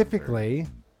 specifically,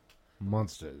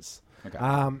 monsters.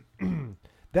 Okay.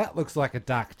 That looks like a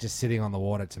duck just sitting on the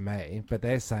water to me, but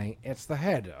they're saying it's the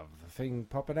head of the thing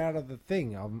popping out of the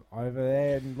thing over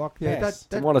there in Loch Ness.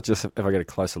 Do you want to just, if I get a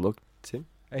closer look, Tim?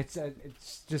 It's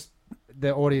just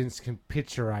the audience can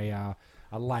picture a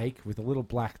lake with a little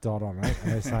black dot on it,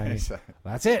 and they're saying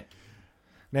that's it.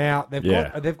 Now they've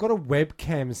got a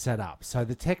webcam set up, so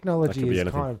the technology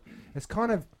is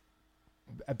kind of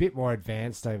a bit more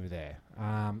advanced over there,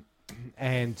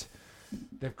 and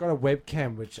they've got a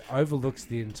webcam which overlooks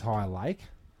the entire lake,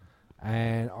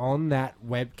 and on that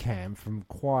webcam from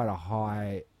quite a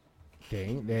high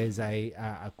thing, there's a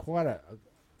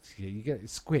you get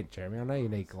squint, Jeremy. I know you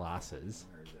need glasses.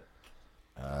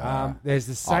 There's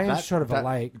the same shot of a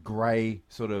lake, grey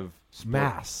sort of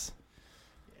mass,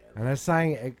 and they're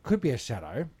saying it could be a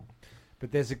shadow,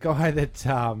 but there's a guy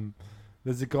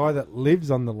that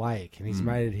lives on the lake, and he's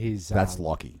made it his. That's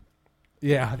Lockie.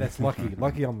 Yeah, that's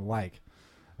Lucky on the lake.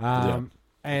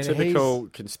 And Typical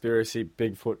conspiracy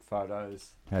Bigfoot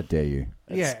photos. How dare you?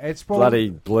 It's Bloody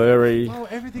blurry. Well,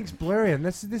 everything's blurry, and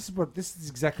this is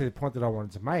exactly the point that I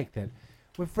wanted to make. That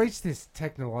we've reached this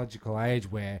technological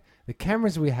age where the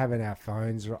cameras we have in our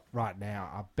phones right now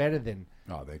are better than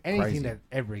anything crazy. that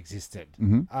ever existed.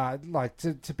 Mm-hmm. Like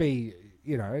to be,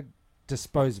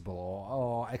 disposable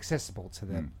or accessible to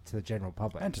the general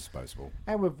public. And disposable.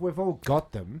 And we've all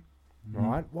got them,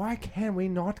 right? Why can we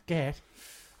not get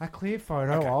a clear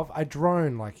photo of a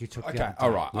drone like you took the other day?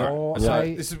 All right. Or So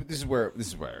a- this is where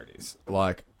it is.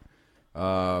 Like,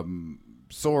 saw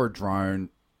a drone.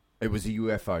 It was a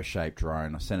UFO shaped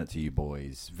drone. I sent it to you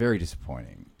boys. Very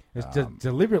disappointing. It's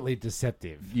deliberately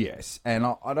deceptive. Yes, and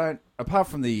I don't. Apart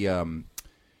from the,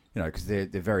 because they're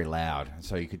very loud,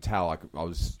 so you could tell. Like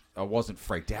I wasn't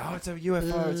freaked out. Oh, it's a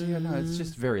UFO. It's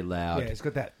just very loud. Yeah, it's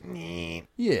got that. Yeah.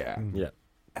 Yeah.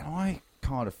 And I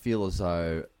kind of feel as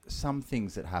though some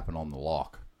things that happen on the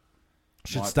lock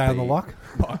Should might stay on the be- lock?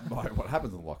 What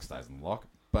happens on the lock stays on the lock.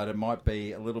 But it might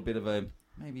be a little bit of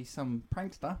maybe some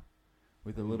prankster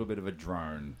with a little bit of a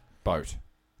drone boat.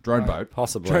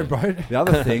 Possibly. Drone boat. The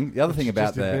other thing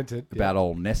about Just invented, about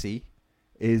old Nessie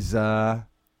is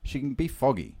she can be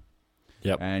foggy.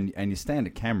 Yep. And your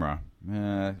standard camera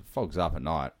fogs up at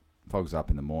night, fogs up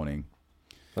in the morning.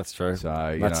 That's true.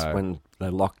 So That's when the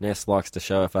Loch Ness likes to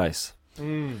show a face.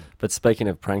 But speaking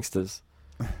of pranksters,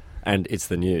 and it's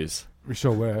the news. We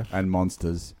sure were. and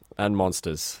monsters. And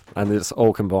monsters. And this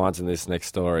all combines in this next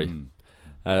story.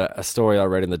 A story I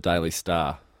read in the Daily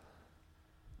Star.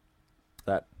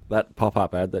 That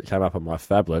pop-up ad that came up on my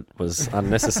phablet was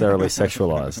unnecessarily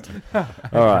sexualized.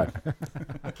 All right.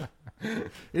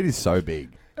 It is so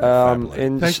big.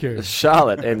 In Thank you.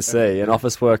 Charlotte, NC, an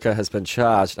office worker has been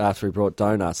charged after he brought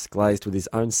donuts glazed with his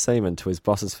own semen to his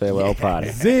boss's farewell party.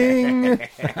 Zing!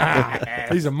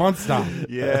 He's a monster.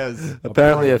 Yes.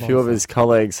 Apparently, a blind few of monster. his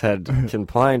colleagues had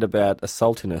complained about a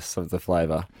saltiness of the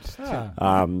flavour,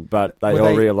 but they Were all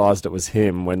they- realised it was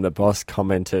him when the boss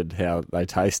commented how they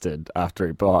tasted after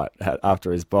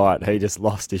his bite. He just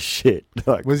lost his shit,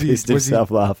 Was he- pissed was he- himself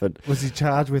laughing. Was he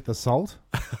charged with assault?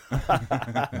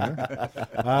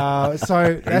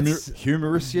 So that's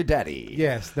Humorous your daddy.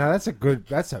 yes. No, that's a good.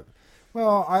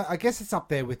 Well, I guess it's up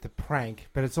there with the prank,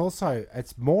 but it's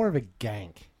more of a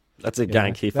gank. That's a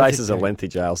gank. He that's a faces a gank. lengthy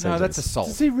jail No, sentence. that's assault.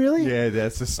 Does he really? Yeah,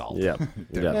 that's assault. Yep.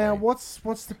 Yep. Now, what's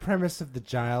the premise of the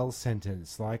jail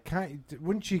sentence? Like,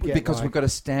 wouldn't you get Because like, we've got to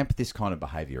stamp this kind of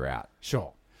behaviour out.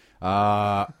 sure.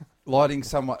 Lighting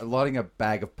a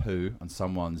bag of poo on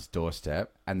someone's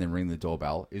doorstep and then ring the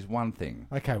doorbell is one thing.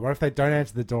 Okay, what if they don't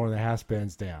answer the door and the house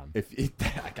burns down? Okay,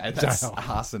 that's Jail.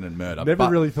 arson and murder. Never but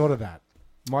really thought of that.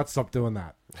 Might stop doing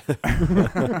that.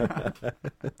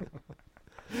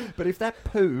 But if that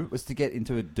poo was to get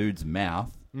into a dude's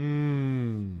mouth,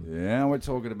 yeah, we're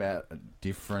talking about a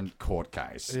different court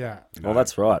case. Yeah. Well,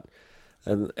 that's right.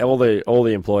 And all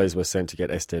the employees were sent to get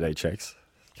STD checks.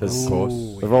 Because Of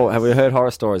course. have we heard horror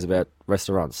stories about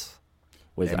restaurants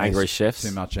with angry chefs?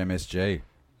 Too much MSG.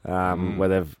 Where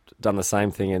they've done the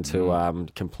same thing into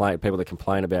people that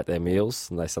complain about their meals,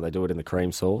 and they do it in the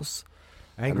cream sauce.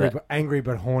 Angry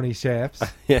but horny chefs.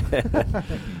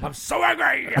 I'm so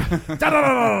angry!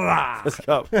 Let's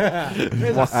go.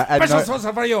 Special sauce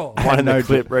for you. One in the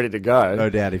clip ready to go.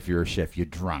 No doubt if you're a chef, you're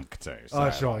drunk too.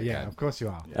 Oh, so, sure, yeah, of course you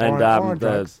are. And Orange the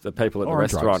drugs. people at the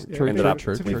Orange restaurant drugs. True, ended true, up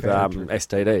true, with true.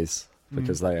 STDs.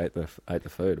 because they ate the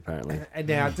food apparently. And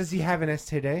now, does he have an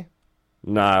STD?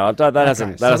 No, I don't, that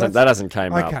hasn't so that hasn't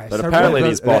came up. okay, But so apparently really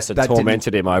his boss had that didn't-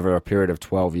 tormented him over a period of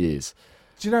 12 years.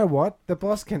 Do you know what? The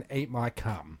boss can eat my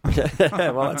cum.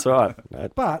 Well, that's right.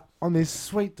 But on this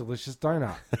sweet, delicious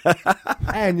donut.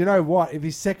 And you know what? If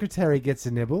his secretary gets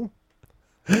a nibble,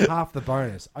 half the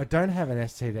bonus. I don't have an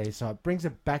STD, so it brings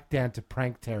it back down to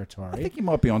prank territory. I think you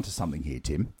might be onto something here,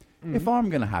 Tim. If I'm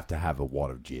going to have a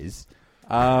wad of jizz,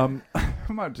 I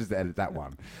might just edit that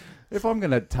one. If I'm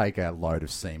going to take a load of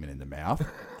semen in the mouth,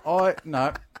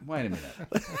 no, wait a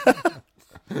minute.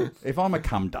 If I'm a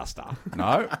cum duster,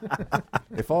 no.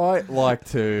 If I like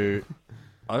to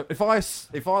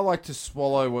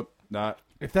swallow what, no.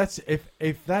 If that's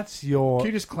your Can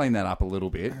you just clean that up a little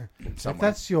bit? if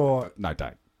that's your No,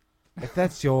 don't. if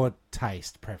that's your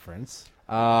taste preference,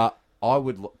 I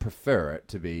would prefer it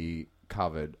to be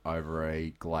covered over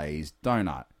a glazed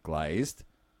donut. Glazed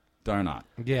donut.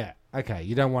 yeah, okay.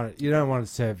 You don't want it. You don't want it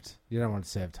served. You don't want it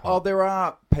served hot. Oh, there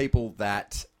are people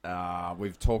that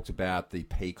we've talked about the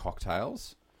pea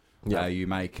cocktails. Yeah. You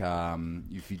make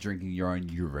if you're drinking your own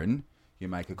urine, you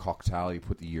make a cocktail. You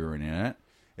put the urine in it.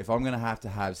 If I'm going to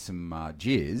have some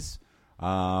jizz,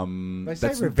 They say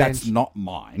that's revenge- not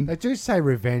mine. They do say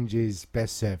revenge is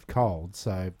best served cold,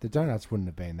 so the donuts wouldn't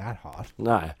have been that hot.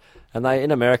 No. And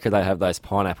in America, they have those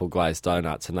pineapple glazed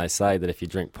donuts, and they say that if you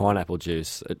drink pineapple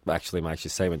juice, it actually makes your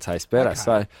semen taste better.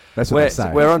 So That's what they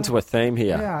say. we're onto a theme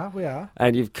here. Yeah, we are.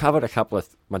 And you've covered a couple of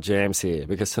my jams here,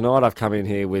 because tonight I've come in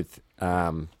here with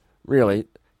really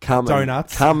cum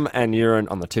Donuts. and urine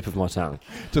on the tip of my tongue.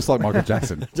 Just like Michael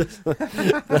Jackson.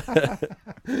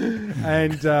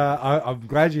 And I'm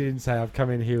glad you didn't say I've come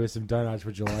in here with some donuts.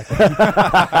 Would you like?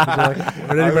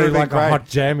 Would anybody been like great. a hot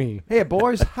jammy? Here,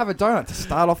 boys, have a donut to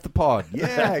start off the pod.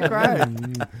 Yeah,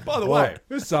 great. By the way,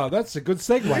 That's a good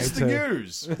segue. it's the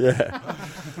news.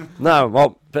 No,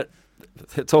 well, but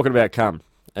talking about cum,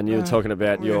 and you were talking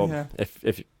about yeah.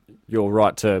 if your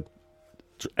right to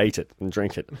eat it and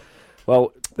drink it.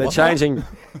 Well, they're changing.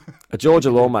 A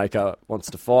Georgia lawmaker wants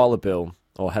to file a bill,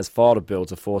 or has filed a bill,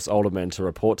 to force older men to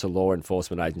report to law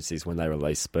enforcement agencies when they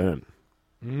release sperm.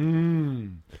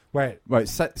 Wait,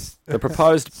 The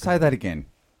proposed say that again.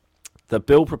 The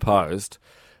bill proposed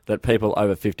that people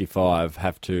over 55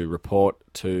 have to report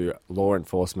to law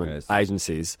enforcement Yes.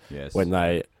 agencies Yes. when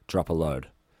they drop a load.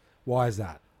 why is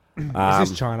that? Is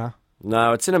this China?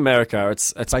 No, it's in America.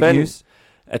 It's Fake been. news?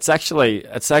 It's actually.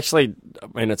 I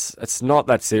mean, it's not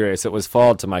that serious. It was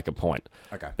filed to make a point.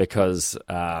 Okay. Because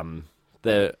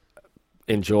they're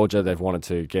in Georgia. They've wanted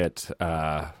to get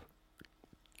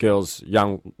girls,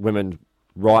 young women,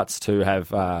 rights to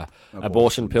have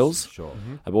abortion pills. Sure.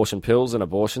 Abortion pills and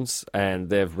abortions, and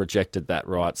they've rejected that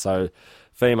right. So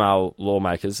female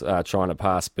lawmakers are trying to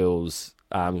pass bills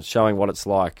showing what it's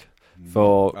like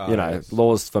for, yes.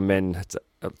 laws for men to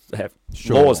have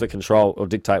Sure. laws that control or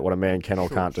dictate what a man can or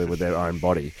can't do with their own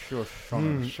body. Sure.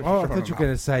 Oh, I thought you were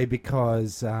going to say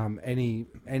because any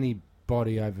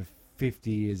body over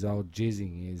 50 years old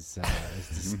jizzing is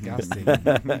disgusting.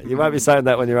 You won't be saying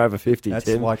that when you're over 50, That's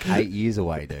Tim. like 8 years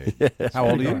away, dude. How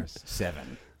old are you? Nice.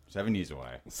 7. 7 years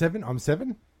away. 7? I'm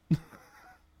 7?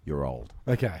 You're old.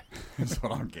 Okay. That's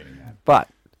what I'm getting at. But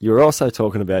you're also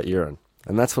talking about urine,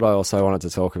 and that's what I also wanted to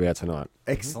talk about tonight.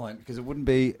 Excellent, because it wouldn't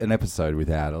be an episode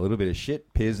without a little bit of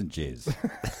shit, piss, and jizz.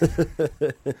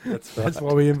 That's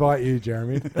why we invite you,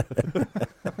 Jeremy.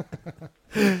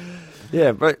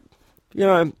 Yeah, but,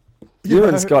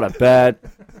 urine's got a bad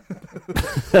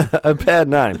a bad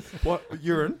name. What?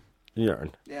 Urine?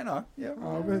 Urine. Yeah, no. Yeah.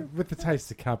 Oh, with the taste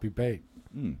that can't be beat.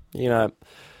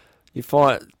 You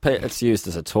find it's used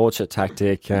as a torture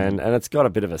tactic, and it's got a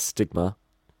bit of a stigma.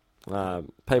 People,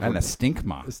 And a stink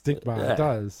mark. The stigma Yeah.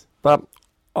 does. but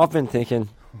I've been thinking,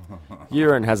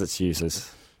 urine has its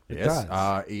uses. Yes.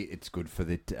 does. It's good for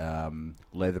the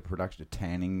leather production,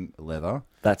 tanning leather.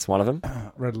 That's one of them.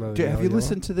 Red leather. Have you yellow.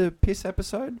 listened to the piss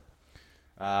episode?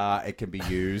 It can be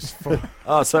used for...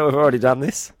 Oh, so we've already done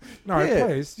this? No, Yeah.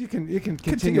 please. You can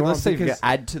continue on Let's see if you because can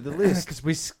add to the list. because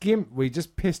we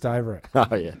just pissed over it.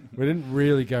 Oh, yeah. We didn't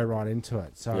really go right into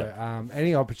it. So Yeah.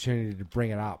 any opportunity to bring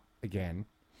it up again.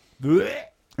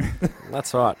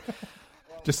 That's right.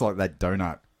 Just like that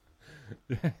donut.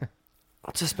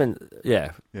 I've just been,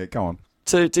 yeah. Yeah, go on.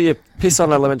 So do you piss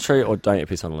on a lemon tree or don't you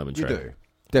piss on a lemon You tree? do.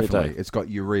 Definitely. do. It's got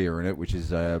urea in it, which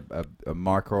is a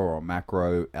micro or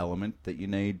macro element that you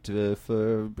need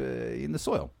for in the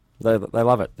soil. They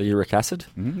love it. The uric acid.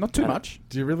 Not too much.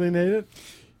 Do you really need it?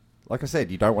 Like I said,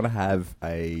 you don't want to have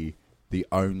the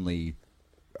only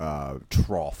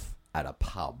trough at a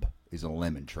pub is a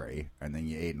lemon tree, and then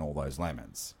you're eating all those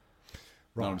lemons.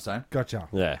 You know what I'm saying? Gotcha.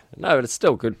 Yeah. No, but it's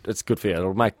still good. It's good for you.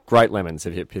 It'll make great lemons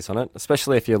if you piss on it,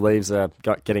 especially if your leaves are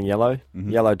getting yellow,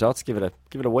 yellow dots. Give it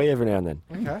a wee every now and then.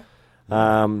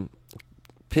 Okay.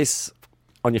 Piss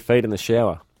on your feet in the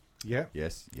shower. Yep.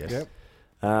 Yes. Yep.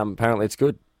 Apparently, it's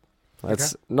good.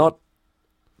 It's not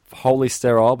wholly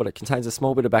sterile, but it contains a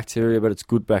small bit of bacteria, but it's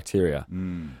good bacteria.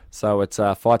 So it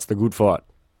fights the good fight.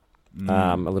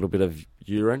 A little bit of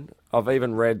urine. I've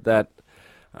even read that,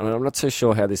 and I'm not too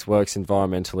sure how this works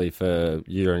environmentally for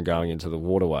urine going into the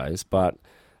waterways, but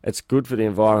it's good for the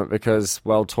environment because,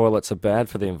 well, toilets are bad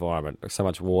for the environment. There's so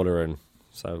much water, and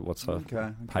so what's the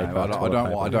paper?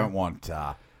 I don't want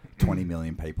 20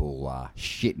 million people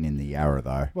shitting in the Yarra,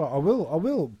 though. Well, I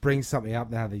will bring something up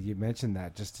now that you mentioned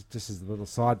that, just as a little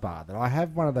sidebar, that I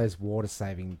have one of those water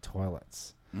saving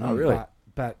toilets. Oh, really?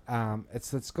 But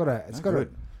it's got a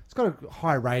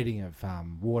high rating of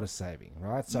water saving,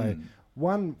 right? So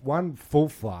one full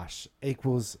flush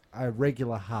equals a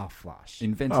regular half flush.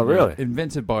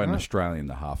 Invented by an Australian,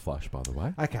 the half flush, by the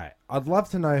way. Okay, I'd love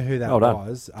to know who that Well done.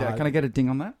 was. Can I get a ding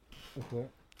on that?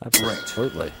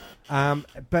 Absolutely.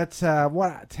 But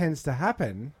what tends to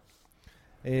happen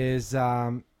is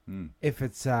if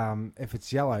it's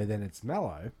yellow, then it's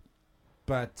mellow.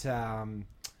 But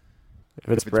if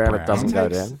it's brown, it doesn't go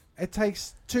down. It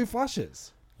takes 2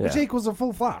 flushes, Yeah. which equals a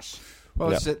full flush.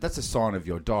 Well, that's a sign of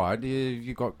your diet.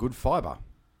 You got good fibre.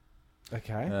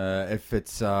 Okay. If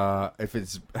it's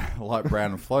light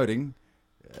brown and floating,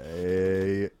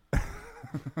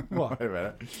 What? wait a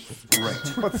minute.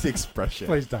 What's the expression?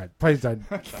 Please don't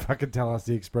fucking tell us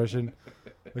the expression.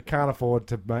 We can't afford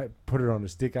to put it on a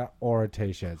sticker or a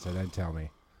T-shirt, so don't tell me.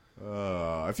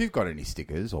 If you've got any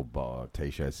stickers or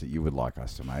T-shirts that you would like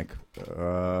us to make,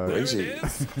 Easy.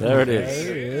 There it is.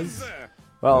 There it is.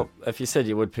 Well, if you said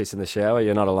you would piss in the shower,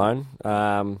 you're not alone.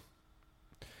 Around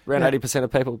 80%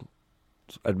 of people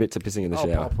admit to pissing in the I'll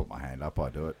shower. put my hand up. I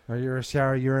do it. Are you a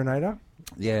shower urinator?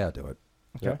 Yeah, I do it.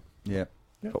 Okay. Yeah.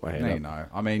 Put my Now hand you up. know.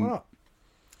 I mean, Why not?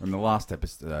 in the last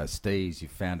episode, Steez, you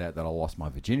found out that I lost my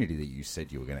virginity that you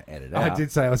said you were going to edit out. I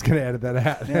did say I was going to edit that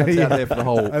out. Now it's out there for the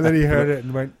whole... And then he heard it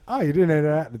and went, "Oh, you didn't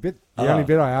edit out the only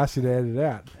bit I asked you to edit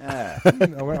out."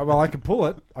 I went, "Well, I can pull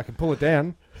it. I can pull it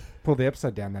down. Pull the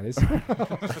episode down, that is."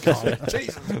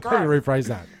 Jesus Let me Christ. rephrase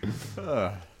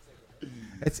that.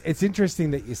 It's interesting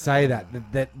that you say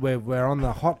that we're on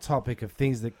the hot topic of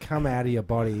things that come out of your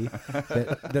body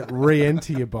that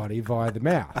re-enter your body via the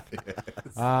mouth.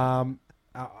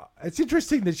 It's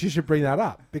interesting that you should bring that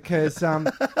up because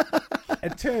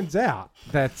it turns out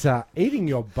that eating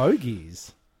your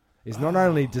bogies is not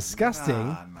only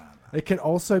disgusting, it can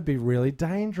also be really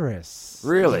dangerous.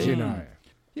 Really? Did you know?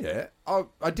 Yeah,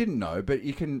 I didn't know, but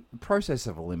you can... Process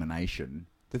of elimination...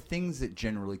 The things that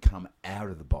generally come out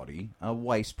of the body are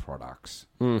waste products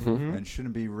and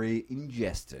shouldn't be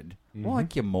re-ingested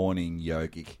like your morning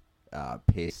yogic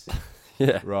piss.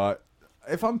 Yeah. Right?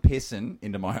 If I'm pissing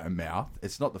into my own mouth,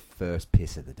 it's not the first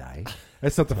piss of the day.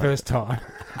 It's not the first time.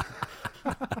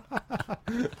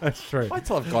 That's true. Wait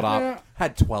till I've got up,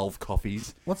 had 12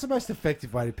 coffees. What's the most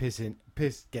effective way to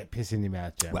get piss in your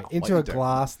mouth, Jeremy? Well, Into what a you do-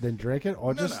 glass, then drink it,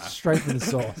 or just straight from the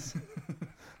source?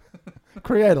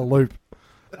 Create a loop.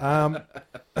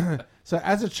 So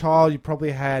as a child, you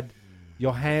probably had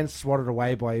your hands swatted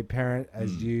away by your parent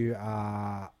as you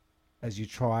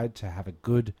tried to have a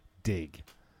good dig.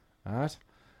 All right?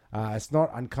 It's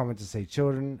not uncommon to see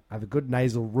children have a good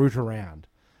nasal root around.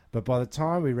 But by the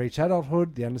time we reach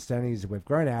adulthood, the understanding is that we've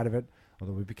grown out of it, or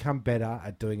that we've become better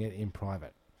at doing it in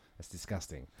private. That's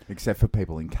disgusting. Except for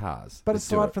people in cars. But that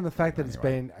do aside it. from the fact that it's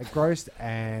Anyway. been gross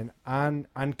and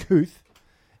uncouth,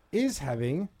 is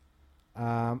having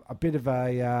a bit of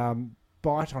a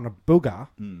bite on a booger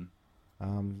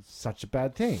such a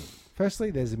bad thing?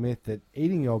 Firstly, there's a myth that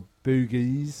eating your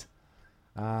boogies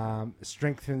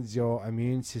strengthens your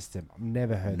immune system. I've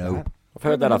never heard that. I've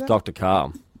heard that Never off Dr.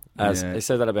 Carl. Yeah. He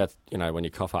said that about, when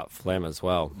you cough up phlegm as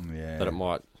well, Yeah. that it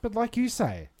might... But like you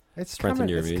say, it's Strengthen coming,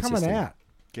 your it's immune coming system. out.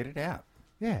 Get it out.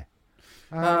 Yeah.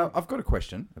 I've got a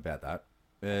question about that.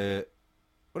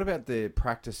 What about the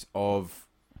practice of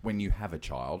when you have a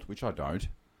child, which I don't?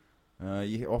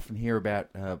 You often hear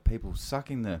about people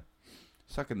sucking the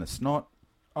snot.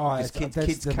 Oh, Because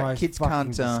that's the most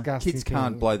fucking disgusting kids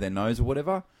can't thing. blow their nose or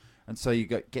whatever, and so you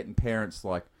got getting parents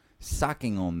like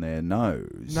sucking on their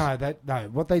nose. No.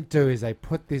 What they do is they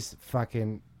put this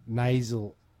fucking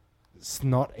nasal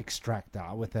snot extractor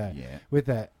with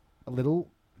a little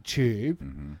tube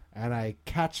and a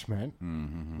catchment,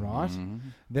 right?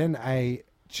 Then a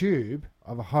tube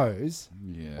of a hose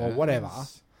or whatever.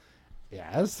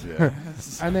 Yes.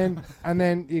 Yes. and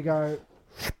then you go,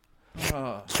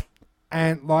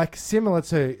 And like similar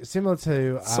to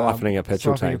Siphoning a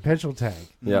petrol siphoning tank. a petrol tank.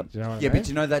 Yep. Do you know what Yeah, I mean? but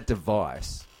you know that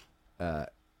device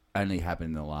only happened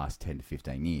in the last 10 to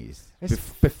 15 years. It's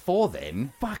Before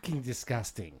then, fucking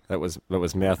disgusting. That was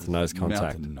mouth to nose contact.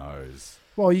 mouth and nose.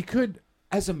 Well, you could.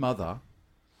 As a mother,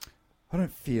 I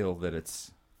don't feel that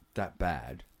it's that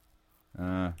bad.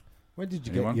 When did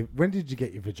you Anyone?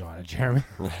 get your vagina, Jeremy?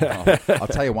 I'll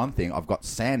tell you one thing. I've got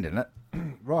sand in it.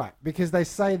 Right, because they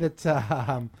say that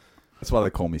That's why they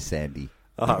call me Sandy.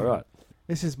 Oh, right.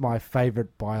 this is my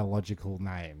favorite biological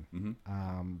name,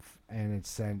 and it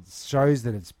shows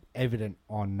that it's evident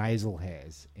on nasal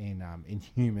hairs in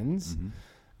humans.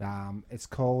 It's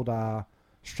called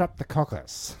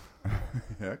streptococcus,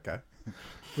 Okay.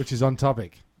 which is on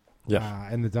topic. Yeah.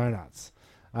 And the donuts.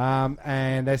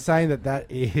 And they're saying that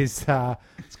is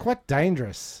it's quite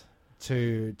dangerous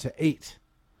to eat.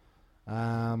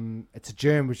 It's a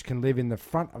germ which can live in the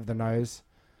front of the nose,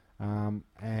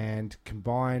 and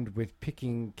combined with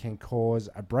picking can cause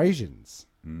abrasions.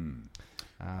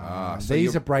 So These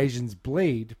you're- abrasions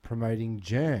bleed, promoting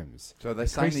germs. So they're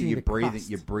saying that Increasing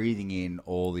you're the breathing in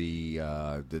all the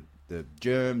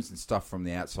germs and stuff from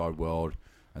the outside world,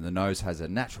 and the nose has a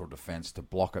natural defense to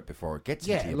block it before it gets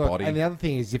into your body. And the other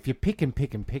thing is, if you're picking,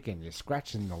 you're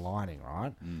scratching the lining,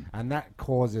 right? And that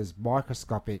causes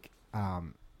microscopic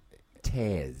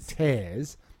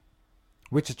tears,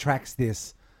 which attracts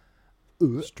this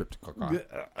Streptococci.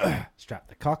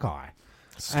 streptococci.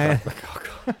 Strap the cock.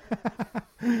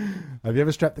 Have you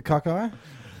ever strapped the cockeye?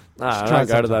 No, I try don't go to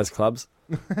sometime. those clubs.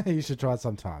 You should try it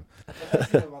sometime.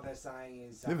 Basically, what they're saying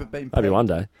is, You ever been Maybe pegged? one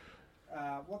day.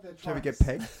 what they're Did you ever trying get to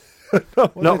pegged?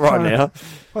 what Not they're right trying- now.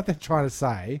 What they're trying to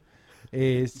say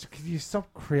is, can you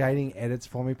stop creating edits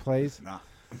for me, please? Nah.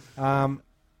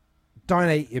 Don't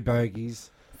eat your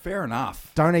bogies. Fair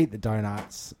enough. Don't eat the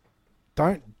donuts.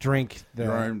 Don't drink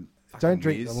Your own Don't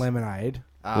drink the beers. lemonade.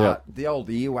 The old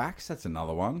earwax, that's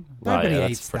another one. Nobody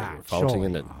that's eats pretty that, revolting,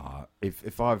 surely. isn't it?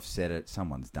 If I've said it,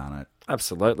 someone's done it.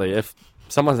 Absolutely. If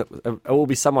it will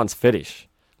be someone's fetish,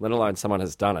 let alone someone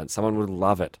has done it. Someone would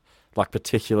love it, like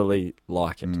particularly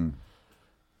like it.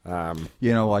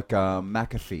 You know, like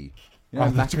McAfee. You know, I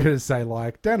thought you were going to say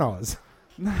like Denos.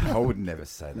 No, I would never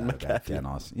say that about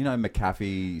Danos. You know,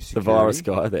 McAfee The security? virus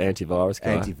guy, the antivirus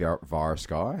guy. Antivirus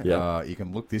guy. Yeah. You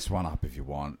can look this one up if you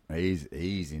want. He's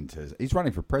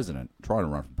running for president, trying to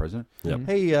run for president. Yep.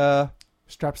 He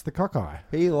Straps the cockeye.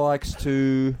 he likes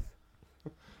to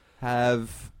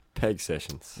have. Peg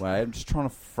sessions. Wait, I'm just trying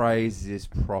to phrase this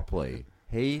properly.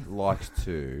 He likes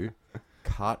to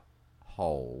cut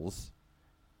holes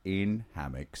in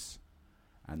hammocks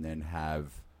and then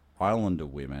have Islander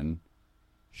women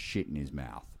shit in his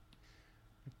mouth.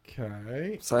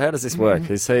 Okay. So how does this work?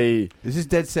 Is he This is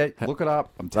dead set. Look it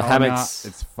up. I'm The telling you, hammocks-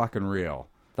 it's fucking real.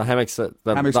 the hammocks? The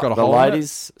Hammock's got a the hole in it.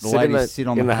 ladies The sit in ladies sit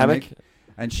on in the hammock. hammock.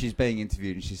 And she's being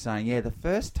interviewed, and she's saying, "Yeah, the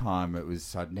first time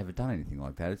I'd never done anything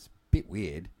like that. It's a bit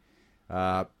weird,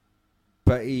 but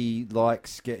he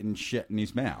likes getting shit in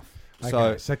his mouth."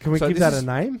 Okay, so can we give this that is, a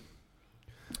name?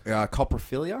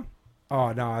 Coprophilia?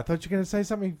 Oh, no. I thought you were going to say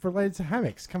something related to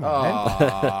hammocks. Come on,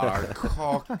 man.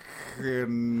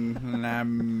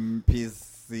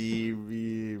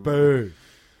 Cockinampisci. Boo.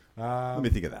 Let me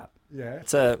think of that. Yeah.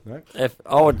 It's a. No. If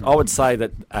I would say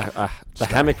that the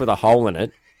hammock with a hole in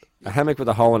it, a hammock with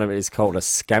a hole in it is called a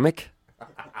scammock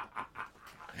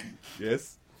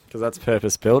Yes. because that's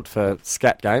purpose built for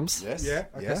scat games. Yes. Yeah,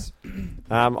 okay. Yes.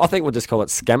 I think we'll just call it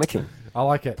scammocking. I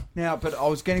like it. Now, but I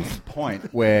was getting to the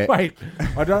point where Wait,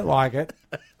 I don't like it.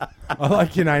 I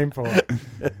like your name for it.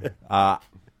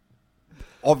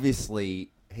 obviously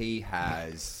he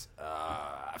has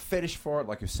a fetish for it,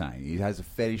 like you're saying. He has a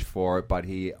fetish for it, but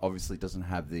he obviously doesn't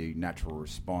have the natural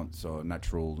response or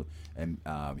natural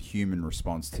human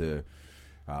response to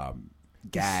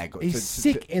gag. He's to-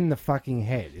 sick in the fucking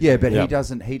head. Yeah, but Yeah.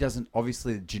 he doesn't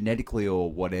obviously genetically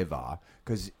or whatever,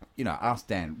 because, you know, ask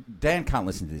Dan. Dan can't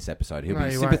listen to this episode. He'll No,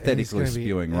 be he won't. He's sympathetically gonna be-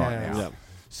 spewing right yeah. now. Yeah.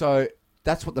 So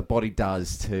that's what the body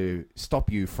does to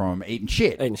stop you from eating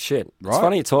shit. Eating shit. It's Right?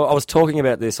 funny you talk. I was talking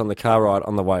about this on the car ride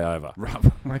on the way over.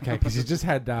 Okay, because you just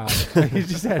had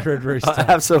Red Rooster. I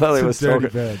absolutely Some was dirty talking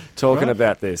bird. talking Right?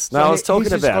 about this. So No, I was talking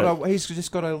he's just about got it. He's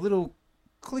just got a little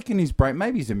click in his brain.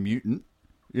 Maybe he's a mutant,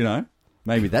 you know.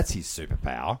 Maybe that's his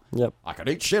superpower. Yep. I can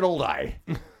eat shit all day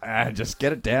and just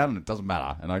get it down, and it doesn't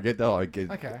matter. And I get Okay.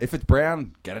 if it's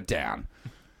brown, get it down.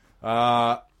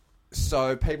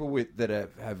 So people that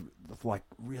have like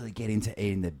really get into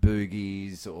eating their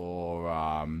boogies or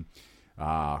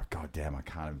God damn, I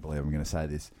can't even believe I'm going to say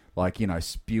this. like,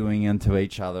 spewing into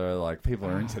each other. Like, people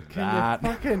are into that.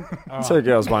 Fucking, Two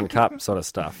girls, one cup sort of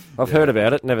stuff. I've heard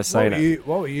about it, never seen it.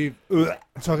 what were you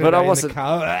talking But I about wasn't- in the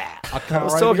car? I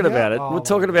was talking about it. We're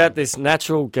talking about this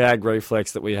natural gag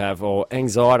reflex that we have, or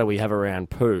anxiety we have around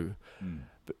poo,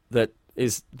 that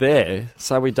is there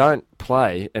so we don't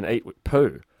play and eat with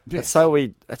poo. Yes.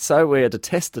 It's so we're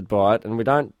detested by it, and we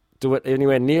don't do it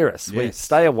anywhere near us. We Yes.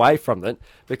 stay away from it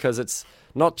because it's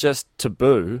not just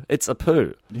taboo; it's a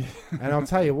poo. And I'll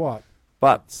tell you what,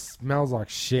 But smells like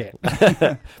shit.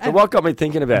 But what got me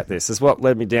thinking about this is what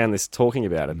led me down this talking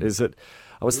about it, is that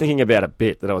I was thinking about a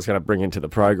bit that I was going to bring into the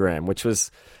program, which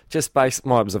was just based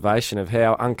my observation of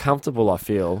how uncomfortable I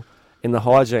feel in the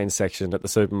hygiene section at the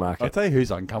supermarket. I'll tell you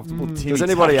who's uncomfortable. Timmy Does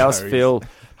anybody else Tacos. feel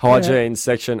hygiene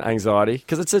section anxiety?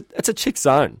 Because it's a chick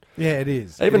zone. Yeah, it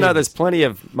is. Even It though is. there's plenty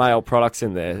of male products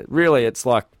in there, really it's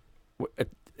like,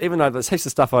 even though there's heaps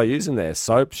of stuff I use in there,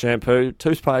 soap, shampoo,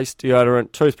 toothpaste,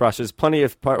 deodorant, toothbrushes, plenty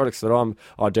of products that I'm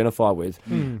identified with.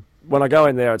 When I go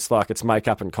in there, it's like it's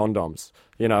makeup and condoms.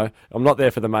 I'm not there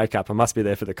for the makeup. I must be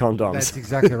there for the condoms. That's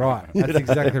exactly right. That's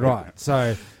exactly right.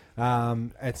 So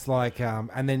it's like,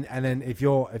 and then if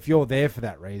you're there for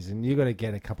that reason, you got to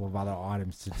get a couple of other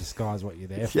items to disguise what you're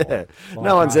there for. Yeah. Like,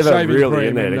 No one's ever shaving really cream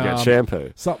in there to and, get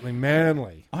shampoo. Something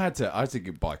manly. I had to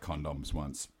buy condoms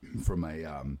once from a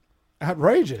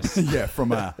Outrageous.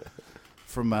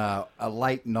 from a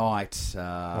late night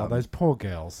Those poor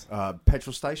girls.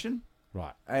 petrol station.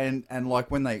 Right. And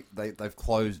like when they've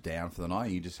closed down for the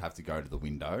night, you just have to go to the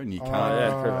window and you can't.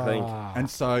 I think. And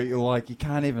so you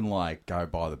can't even like go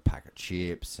buy the pack of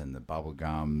chips and the bubble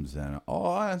gums and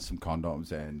some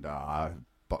condoms and a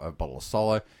bottle of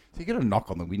Solo. So you got to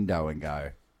knock on the window and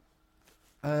go,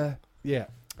 Yeah.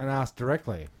 And ask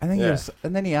directly. and then Yeah.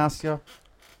 then he asks you,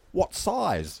 what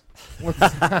size?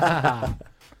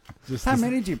 Just How this-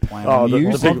 many do you plan Oh, on the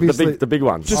using? big big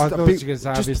ones. Just I a thought big- you were going to say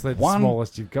just obviously the one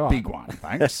smallest you've got. Big one,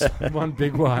 thanks. One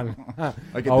big one. I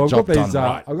get the I've job got these. done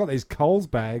right. I've got these Coles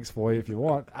bags for you if you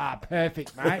want.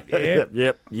 Perfect, mate.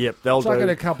 Yeah. Yep. They'll Chuck in do.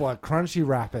 a couple of crunchy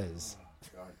wrappers.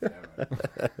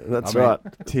 That's I mean, right.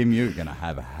 Tim, you're going to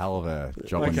have a hell of a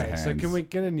job on your Okay, hands so can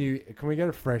we get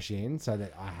a fresh in so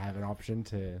that I have an option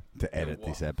to? to edit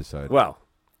this episode. Well,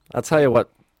 I'll tell you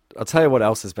what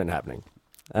else has been happening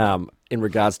in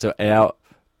regards to our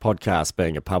podcast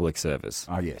being a public service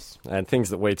Oh, yes. and things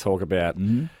that we talk about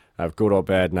of good or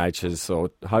bad natures,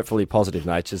 or hopefully positive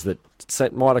natures that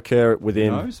might occur Who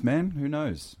within. knows, man? Who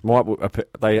knows?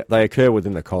 They occur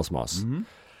within the cosmos.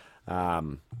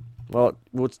 Well,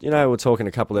 we're talking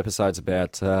a couple episodes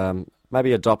about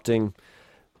maybe adopting,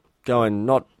 going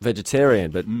not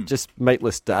vegetarian, but just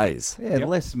meatless days. Yeah, Yep.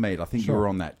 less meat. I think you Sure. were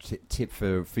on that tip for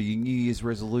your New Year's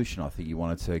resolution. I think you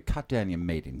wanted to cut down your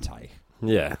meat intake.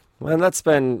 Yeah, well, there's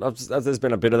been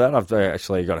a bit of that. I've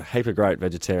actually got a heap of great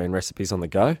vegetarian recipes on the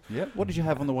go. Yep. What did you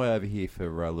have on the way over here for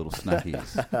little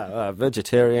snackies?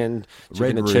 Vegetarian chicken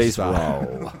Red and cheese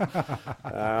Rooster.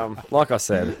 roll. Like I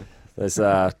said, there's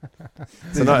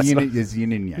There's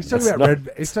yin and yang. He's talking about red.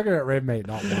 He's talking about red meat,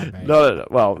 not white meat. no.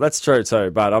 Well, that's true too,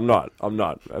 but I'm not.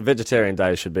 A vegetarian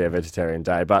day should be a vegetarian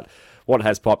day. But what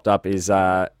has popped up is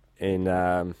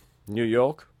in New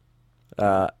York,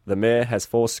 the mayor has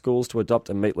forced schools to adopt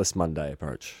a Meatless Monday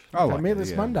approach. Oh, Okay, like Meatless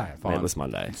it, yeah. Monday. Fine. Meatless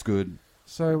Monday. It's good.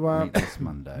 So Meatless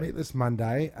Monday. Meatless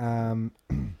Monday,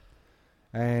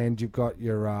 and you've got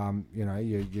your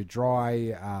your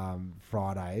dry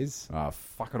Fridays.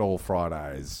 Fuck it all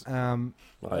Fridays. Oh,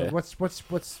 yeah. What's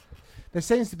there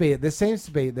seems to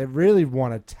be they really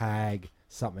want to tag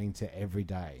something to every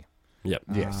day. Yep.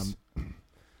 Yes.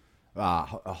 A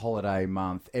holiday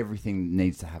month, everything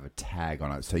needs to have a tag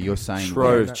on it. So you're saying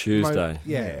Shrove no, Tuesday.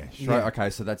 Yeah. Shrove, okay,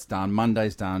 so that's done.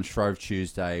 Monday's done. Shrove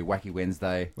Tuesday, Wacky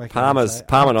Wednesday. Like Palmer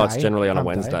Hump night's Day, generally on a Hump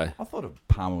Day. Wednesday. I thought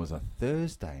Palmer was a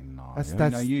Thursday night.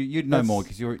 That's- you'd know that's- more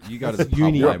because you go to the that's pub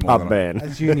uni- way You're a more pub than I- man.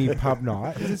 That's uni pub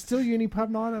night. Is it still uni pub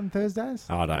night on Thursdays?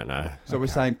 I don't know. So we're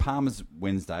saying Palmer's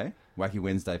Wednesday, Wacky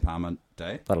Wednesday, Palmer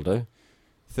Day. That'll do.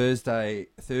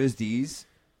 Thursdays.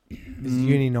 It's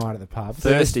uni night at the pub.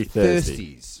 Thursdays.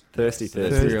 Thursdays. Thursday. So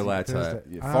that's Thursday, where you're allowed to. Thursday.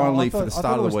 Yeah, finally, I for thought- the I start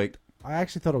thought of it the was- week, I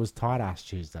actually thought it was tight ass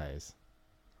Tuesdays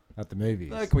at the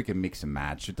movies. look, we can mix and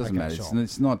match. It doesn't Okay, matter. sure.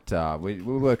 It's not. We're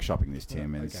workshopping this,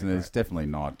 Tim, and Okay, it's definitely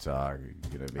not going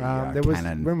to be there was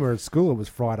canon. when we were at school. It was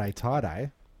Friday tie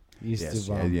day. Used Yes,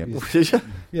 to, yeah.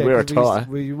 yeah, Wear a 'cause we used tie. to-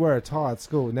 we wore a tie at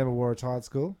school. We never wore a tie at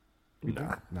school.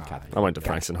 Nah. No. I went to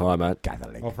Frankston High, mate.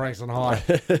 Catholic. Well, Frankston High.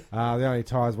 The only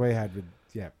ties we had were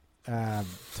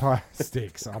tie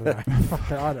sticks. I don't know.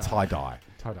 I don't Tie dye.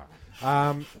 tie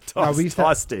dye. No, we used to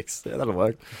tie sticks. Yeah, that'll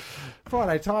work.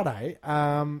 Friday tie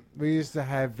day. We used to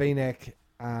have V-neck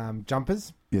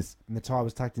jumpers, Yes. and the tie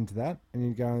was tucked into that,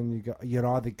 and you'd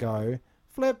either go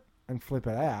flip and flip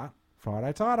it out,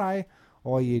 Friday tie-day,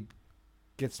 or you'd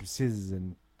get some scissors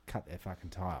and cut their fucking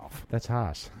tie off. That's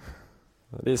harsh.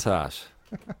 It is harsh.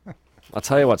 I'll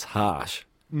tell you what's harsh.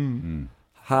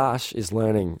 Harsh is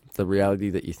learning the reality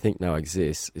that you think now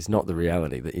exists is not the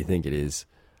reality that you think it is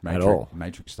at all.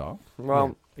 Matrix style.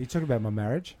 Well, Are you talking about my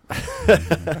marriage?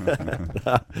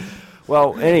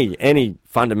 well, any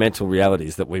fundamental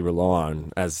realities that we rely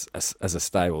on as a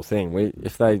stable thing,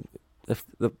 if the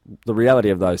reality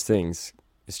of those things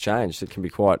is changed, it can be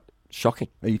quite shocking.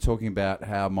 Are you talking about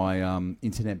how my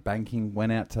internet banking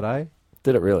went out today?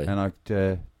 Did it really? And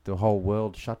the whole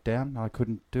world shut down. I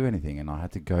couldn't do anything, and I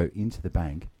had to go into the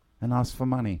bank and ask for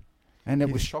money. And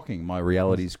it was shocking. My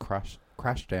realities crashed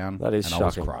down. That is and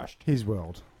shocking. I was crushed. His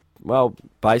world. Well,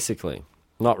 basically,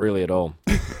 not really at all.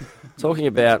 Talking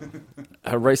about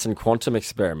a recent quantum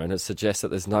experiment, it suggests that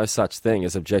there's no such thing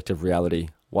as objective reality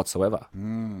whatsoever.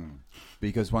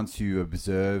 Because once you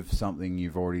observe something,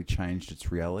 you've already changed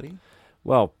its reality.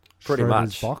 Well, pretty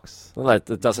Schrodinger's much. box. Well,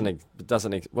 it doesn't.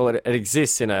 Well, it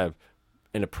exists in a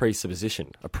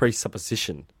presupposition,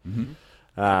 in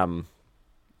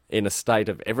a state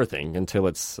of everything until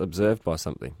it's observed by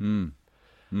something.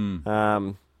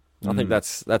 I think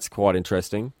that's quite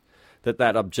interesting.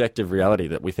 That objective reality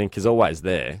that we think is always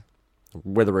there,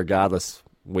 whether regardless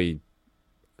we,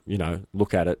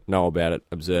 look at it, know about it,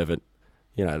 observe it,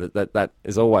 that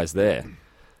is always there.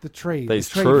 The tree. These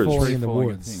the tree truths. falling in the Falling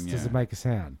woods. thing, Does yeah. it make a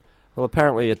sound? Well,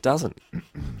 apparently it doesn't.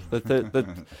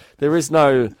 There is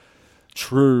no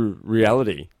true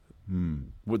reality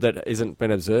that isn't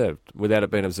been observed without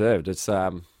it being observed. It's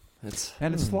And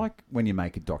it's like when you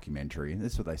make a documentary, and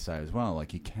that's what they say as well,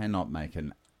 like you cannot make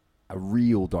a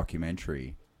real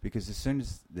documentary because as soon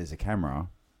as there's a camera,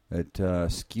 it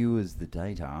skewers the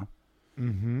data.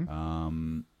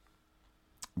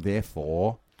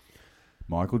 Therefore,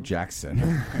 Michael Jackson.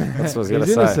 that's what I was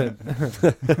He's going to say.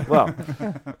 innocent. Well,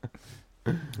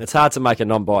 it's hard to make a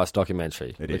non-biased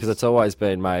documentary because is. it's always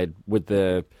been made with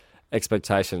the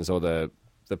expectations or the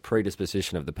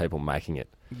predisposition of the people making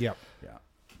it. Yep. Yeah.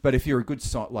 But if you're a good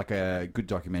a good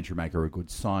documentary maker or a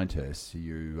good scientist,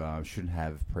 you shouldn't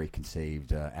have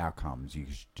preconceived outcomes. You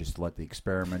should just let the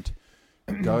experiment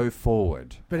go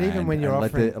forward. But even when you're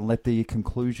offering... let the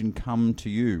conclusion come to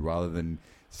you rather than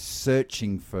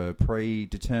searching for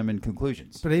predetermined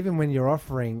conclusions. But even when you're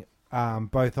offering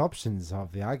both options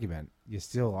of the argument, you're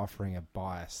still offering a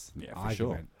biased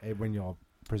argument when you're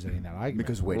presenting that argument.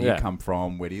 Because where do you come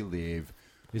from? Where do you live?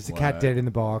 Is the cat dead in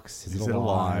the box? Is it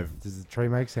alive? Does the tree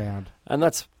make sound? And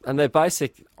they're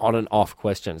basic on and off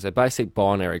questions. They're basic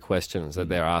binary questions that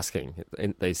they're asking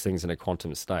in these things in a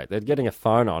quantum state. They're getting a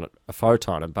photon,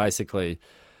 and basically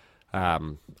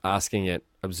asking it,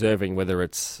 observing whether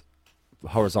it's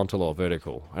horizontal or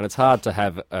vertical. And it's hard to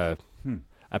have a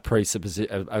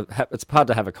presupposition. It's hard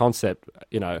to have a concept,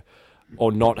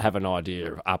 or not have an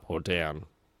idea of up or down,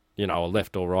 or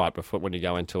left or right before when you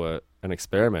go into an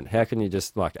experiment. How can you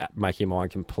just make your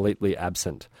mind completely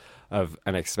absent of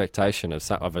an expectation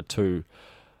of a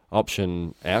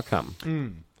two-option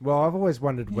outcome? Well, I've always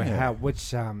wondered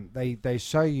they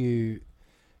show you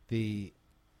the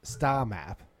star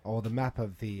map or the map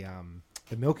of the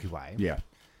Milky Way. Yeah.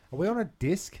 Are we on a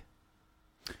disc?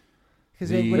 Because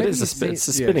It's a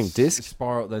spinning disc.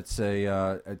 Spiral. It's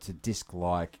a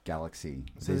disc-like galaxy.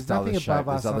 So there's nothing above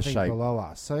us, there's other nothing shape. below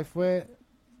us. So if we're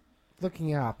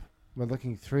looking up, we're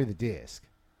looking through the disc.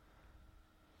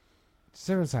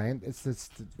 See what I'm saying?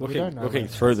 We don't know Looking where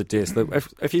through it the disk.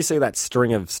 If you see that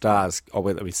string of stars, or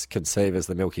what we conceive as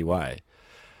the Milky Way,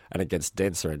 and it gets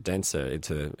denser and denser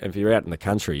if you're out in the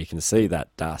country, you can see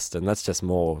that dust, and that's just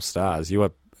more stars. You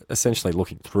are essentially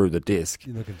looking through the disk.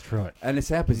 You're looking through it. And it's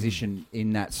our position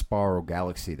in that spiral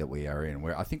galaxy that we are in.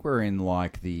 I think we're in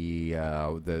like the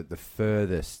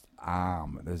furthest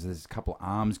arm. There's a couple of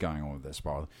arms going on with the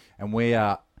spiral, and we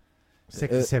are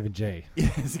Sector 7G. Yeah,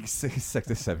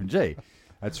 Sector 7G.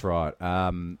 That's right.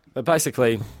 But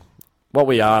basically, what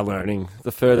we are learning,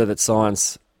 the further that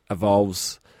science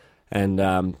evolves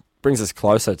and brings us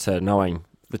closer to knowing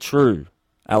the true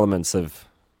elements of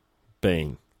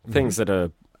being, things that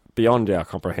are beyond our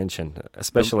comprehension,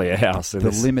 especially ours.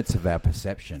 The limits of our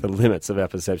perception. The limits of our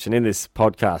perception, in this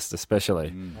podcast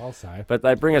especially. I'll say. But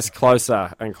they bring us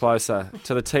closer and closer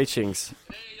to the teachings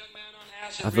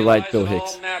of the late Bill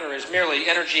Hicks. All matter is merely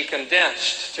energy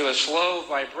condensed to a slow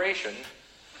vibration,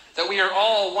 that we are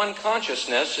all one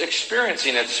consciousness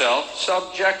experiencing itself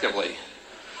subjectively.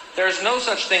 There's no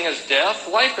such thing as death.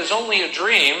 Life is only a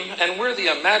dream, and we're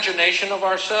the imagination of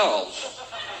ourselves.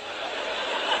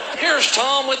 Here's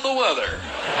Tom with the weather.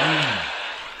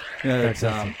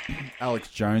 Alex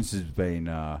Jones has been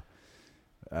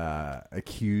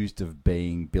accused of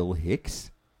being Bill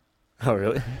Hicks. Oh,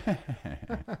 really?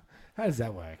 How does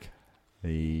that work? I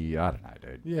don't know,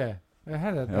 dude. Yeah.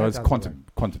 How did, It's how does it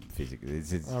quantum physics.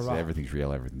 It's Oh, right. Everything's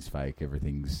real, everything's fake,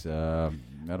 everything's I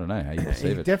don't know how you work?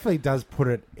 perceive He it. definitely does put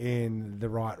it in the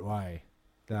right way.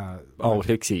 Old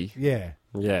Hicksy. Yeah.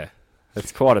 Yeah.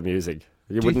 It's quite amusing.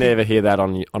 You you would think- never hear that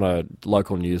on a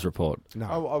local news report. No.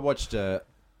 I watched the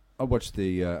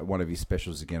one of his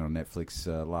specials again on Netflix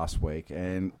last week,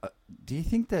 and do you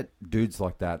think that dudes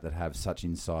like that have such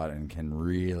insight and can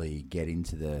really get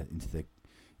into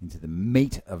the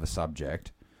meat of a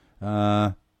subject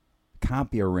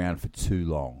can't be around for too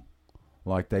long?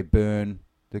 Like the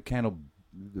candle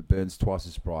that burns twice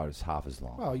as bright is half as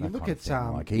long. Well, you that look kind of at,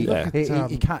 thing. Like you look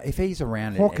at, he can't if he's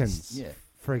around Hawkins, it.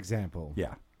 for example.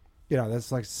 Yeah, You know,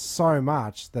 there's like so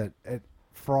much that it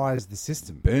fries the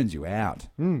system. burns you out.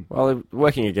 Well,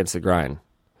 working against the grain,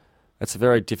 it's a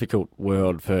very difficult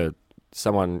world for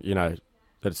someone,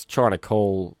 that's trying to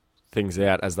call things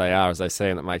out as they are, as they see,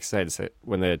 and it makes sense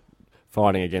when they're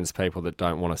fighting against people that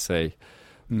don't want to see,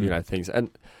 things.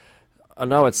 And I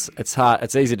know it's hard.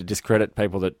 It's easy to discredit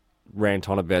people that rant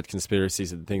on about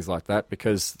conspiracies and things like that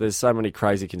because there's so many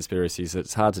crazy conspiracies that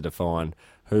it's hard to define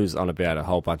who's on about a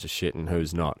whole bunch of shit and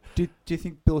who's not. Do you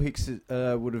think Bill Hicks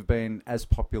would have been as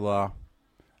popular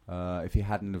if he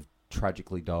hadn't have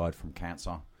tragically died from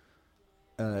cancer?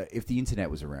 If the internet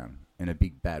was around in a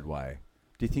big bad way,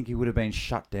 do you think he would have been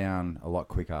shut down a lot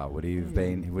quicker? Would he have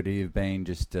been? Would he have been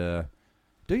just?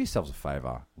 Do yourselves a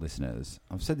favour, listeners.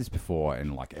 I've said this before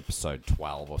in like episode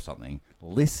 12 or something.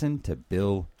 Listen to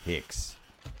Bill Hicks.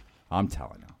 I'm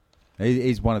telling you,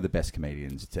 he's one of the best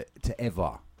comedians to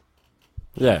ever.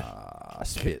 Yeah,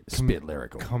 spit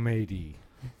lyrical. Comedy.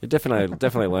 you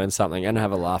definitely learn something and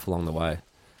have a laugh along the way.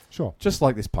 Sure. Just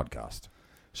like this podcast.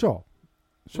 Sure.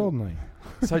 Certainly.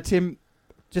 So, Tim,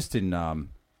 just in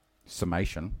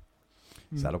summation,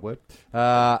 is that a word?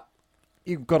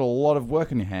 You've got a lot of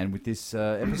work on your hand with this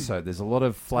episode. There's a lot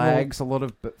of flags, a lot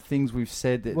of things we've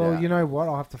said. That, Well, you know what?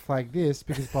 I'll have to flag this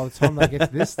because by the time they get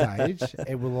to this stage,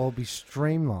 it will all be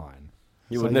streamlined.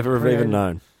 You So would never have created even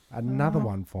known. Another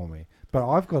one for me. But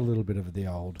I've got a little bit of the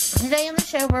old Today on the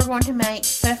show, we're going to make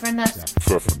pfeffernuss.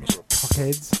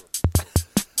 cockheads.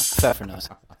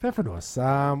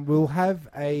 Pfeffernuss. We'll have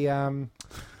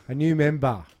a new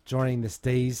member joining the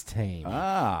Stees team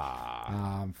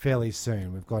fairly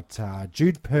soon. We've got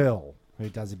Jude Pearl, who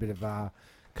does a bit of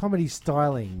comedy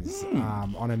stylings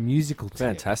on a musical tip.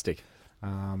 Fantastic.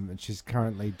 And she's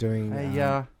currently doing...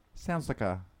 sounds like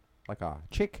a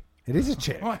chick. it is a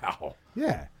chick. Wow.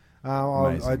 Yeah.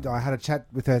 Amazing. I had a chat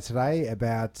with her today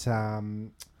about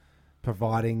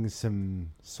providing some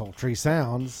sultry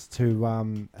sounds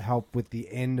to help with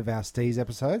the end of our Stees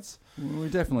episodes. We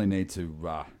definitely need to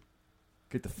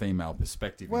get the female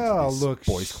perspective Well, into this look,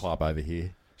 boys club over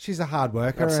here. She's a hard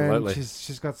worker, Absolutely. and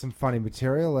she's got some funny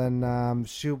material, and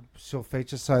she'll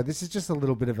feature. So this is just a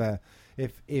little bit of a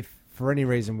if for any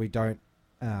reason we don't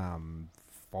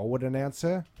forward announce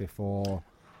her before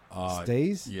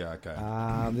Stees. Yeah, okay.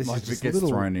 This Like is if just it gets a little,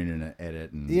 thrown in an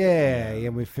edit. And,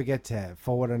 and we forget to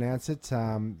forward announce it.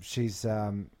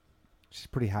 She's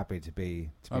pretty happy to be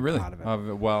really? part of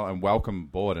it. Well, and welcome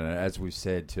aboard. And as we've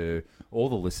said to all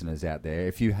the listeners out there,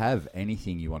 if you have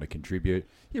anything you want to contribute,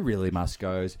 your really must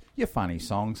goes, your funny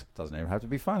songs, doesn't even have to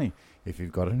be funny. If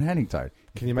you've got an anecdote,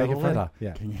 Can you make it funny?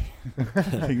 Yeah. Can you,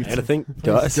 Anything,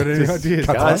 guys? Got any ideas?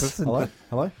 Guys?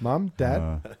 Hello, Mum,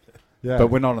 Dad. Yeah. But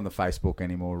we're not on the Facebook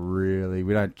anymore, really.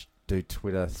 We don't do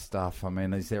Twitter stuff. I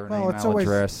mean, is there an email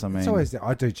address? I mean, it's always there.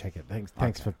 I do check it.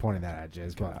 Thanks for pointing that out,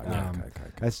 Jez. But okay.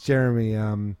 that's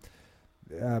Jeremy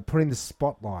putting the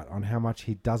spotlight on how much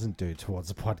he doesn't do towards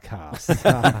the podcast.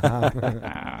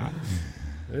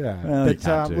 Yeah, Well, you but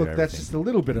can't do look, that's everything. just a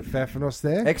little bit of Pfeffernuss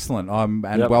there. Excellent. And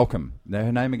Yep. welcome. Now,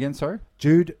 her name again, sorry?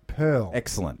 Jude Pearl.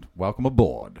 Excellent. Welcome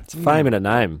aboard. It's fame in a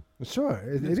name. Sure,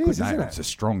 it It's is, a good isn't name. it? It's a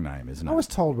strong name, isn't it? I was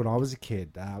told when I was a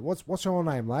kid, what's your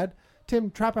name, lad?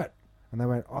 Tim Trappett. And they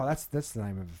went, oh, that's the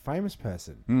name of a famous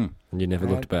person. And you never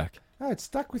looked back. Oh, it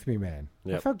stuck with me, man. I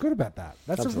Yep. felt good about that.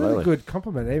 That's a Absolutely. really good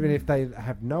compliment, even if they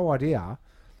have no idea.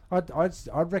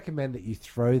 I'd recommend that you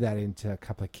throw that into a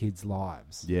couple of kids'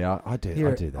 lives. Yeah, I do. Hear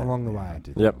I it do that along the Yeah, way. I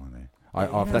do Yep. that one there. I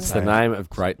often That's say, the name of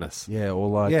greatness. Yeah, or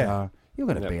like, Yeah. you're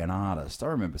going to Yep. be an artist. I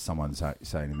remember someone saying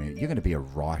to me, you're going to be a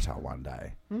writer one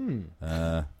day.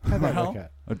 How'd that work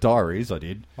out? Diaries, I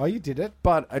did. Oh, you did it.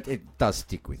 But it does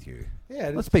stick with you. Yeah,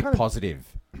 Let's it's be kind of-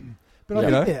 positive. But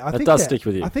Yeah. I think It does stick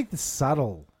with you. I think the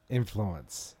subtle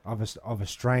influence of a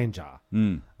stranger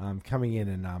coming in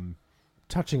and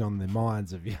touching on the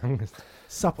minds of young,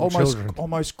 supple children.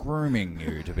 Almost grooming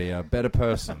you to be a better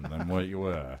person than what you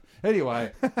were.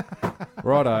 Anyway,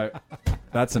 righto,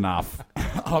 that's enough.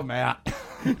 I'm out.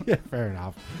 Yeah, fair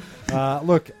enough.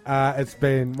 Look, it's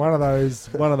been one of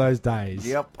those days.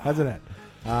 Yep. Hasn't it?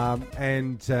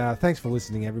 And thanks for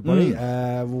listening, everybody.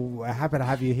 We're happy to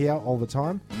have you here all the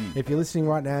time. If you're listening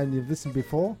right now and you've listened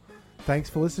before, thanks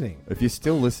for listening. If you're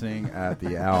still listening at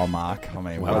the hour mark, I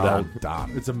mean, well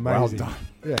done. It's amazing. Well done.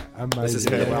 Yeah, amazing. This is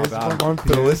good. Well It's done. one For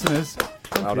the listeners,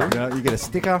 Well done. you get a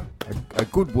sticker, a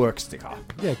good work sticker.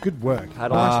 Yeah, good work.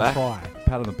 Pat on the Nice back. try.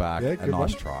 Pat on the back, Yeah, a good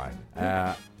nice one.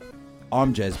 try.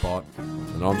 I'm Jezbot.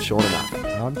 And I'm Sean enough. And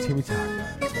I'm Timmy Taco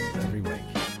every week.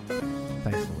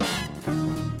 Thanks for listening.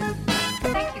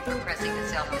 Thank you for pressing the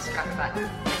self-destruct button.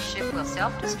 The ship will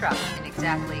self-destruct in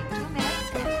exactly 2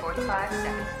 minutes and 45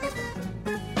 seconds.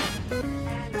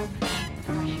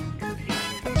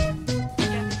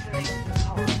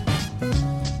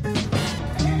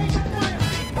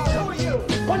 Who are you?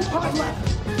 One pod left.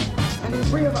 And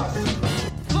 3 of us.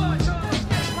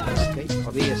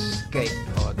 The escape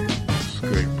pod.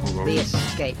 The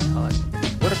escape pod.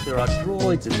 What if there are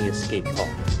droids in the escape pod?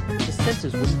 The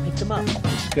sensors wouldn't pick them up.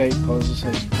 Escape pods is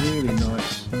really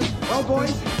nice. Well,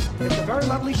 boys, it's a very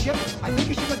lovely ship. I think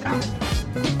you should look out.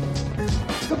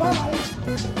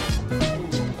 Goodbye.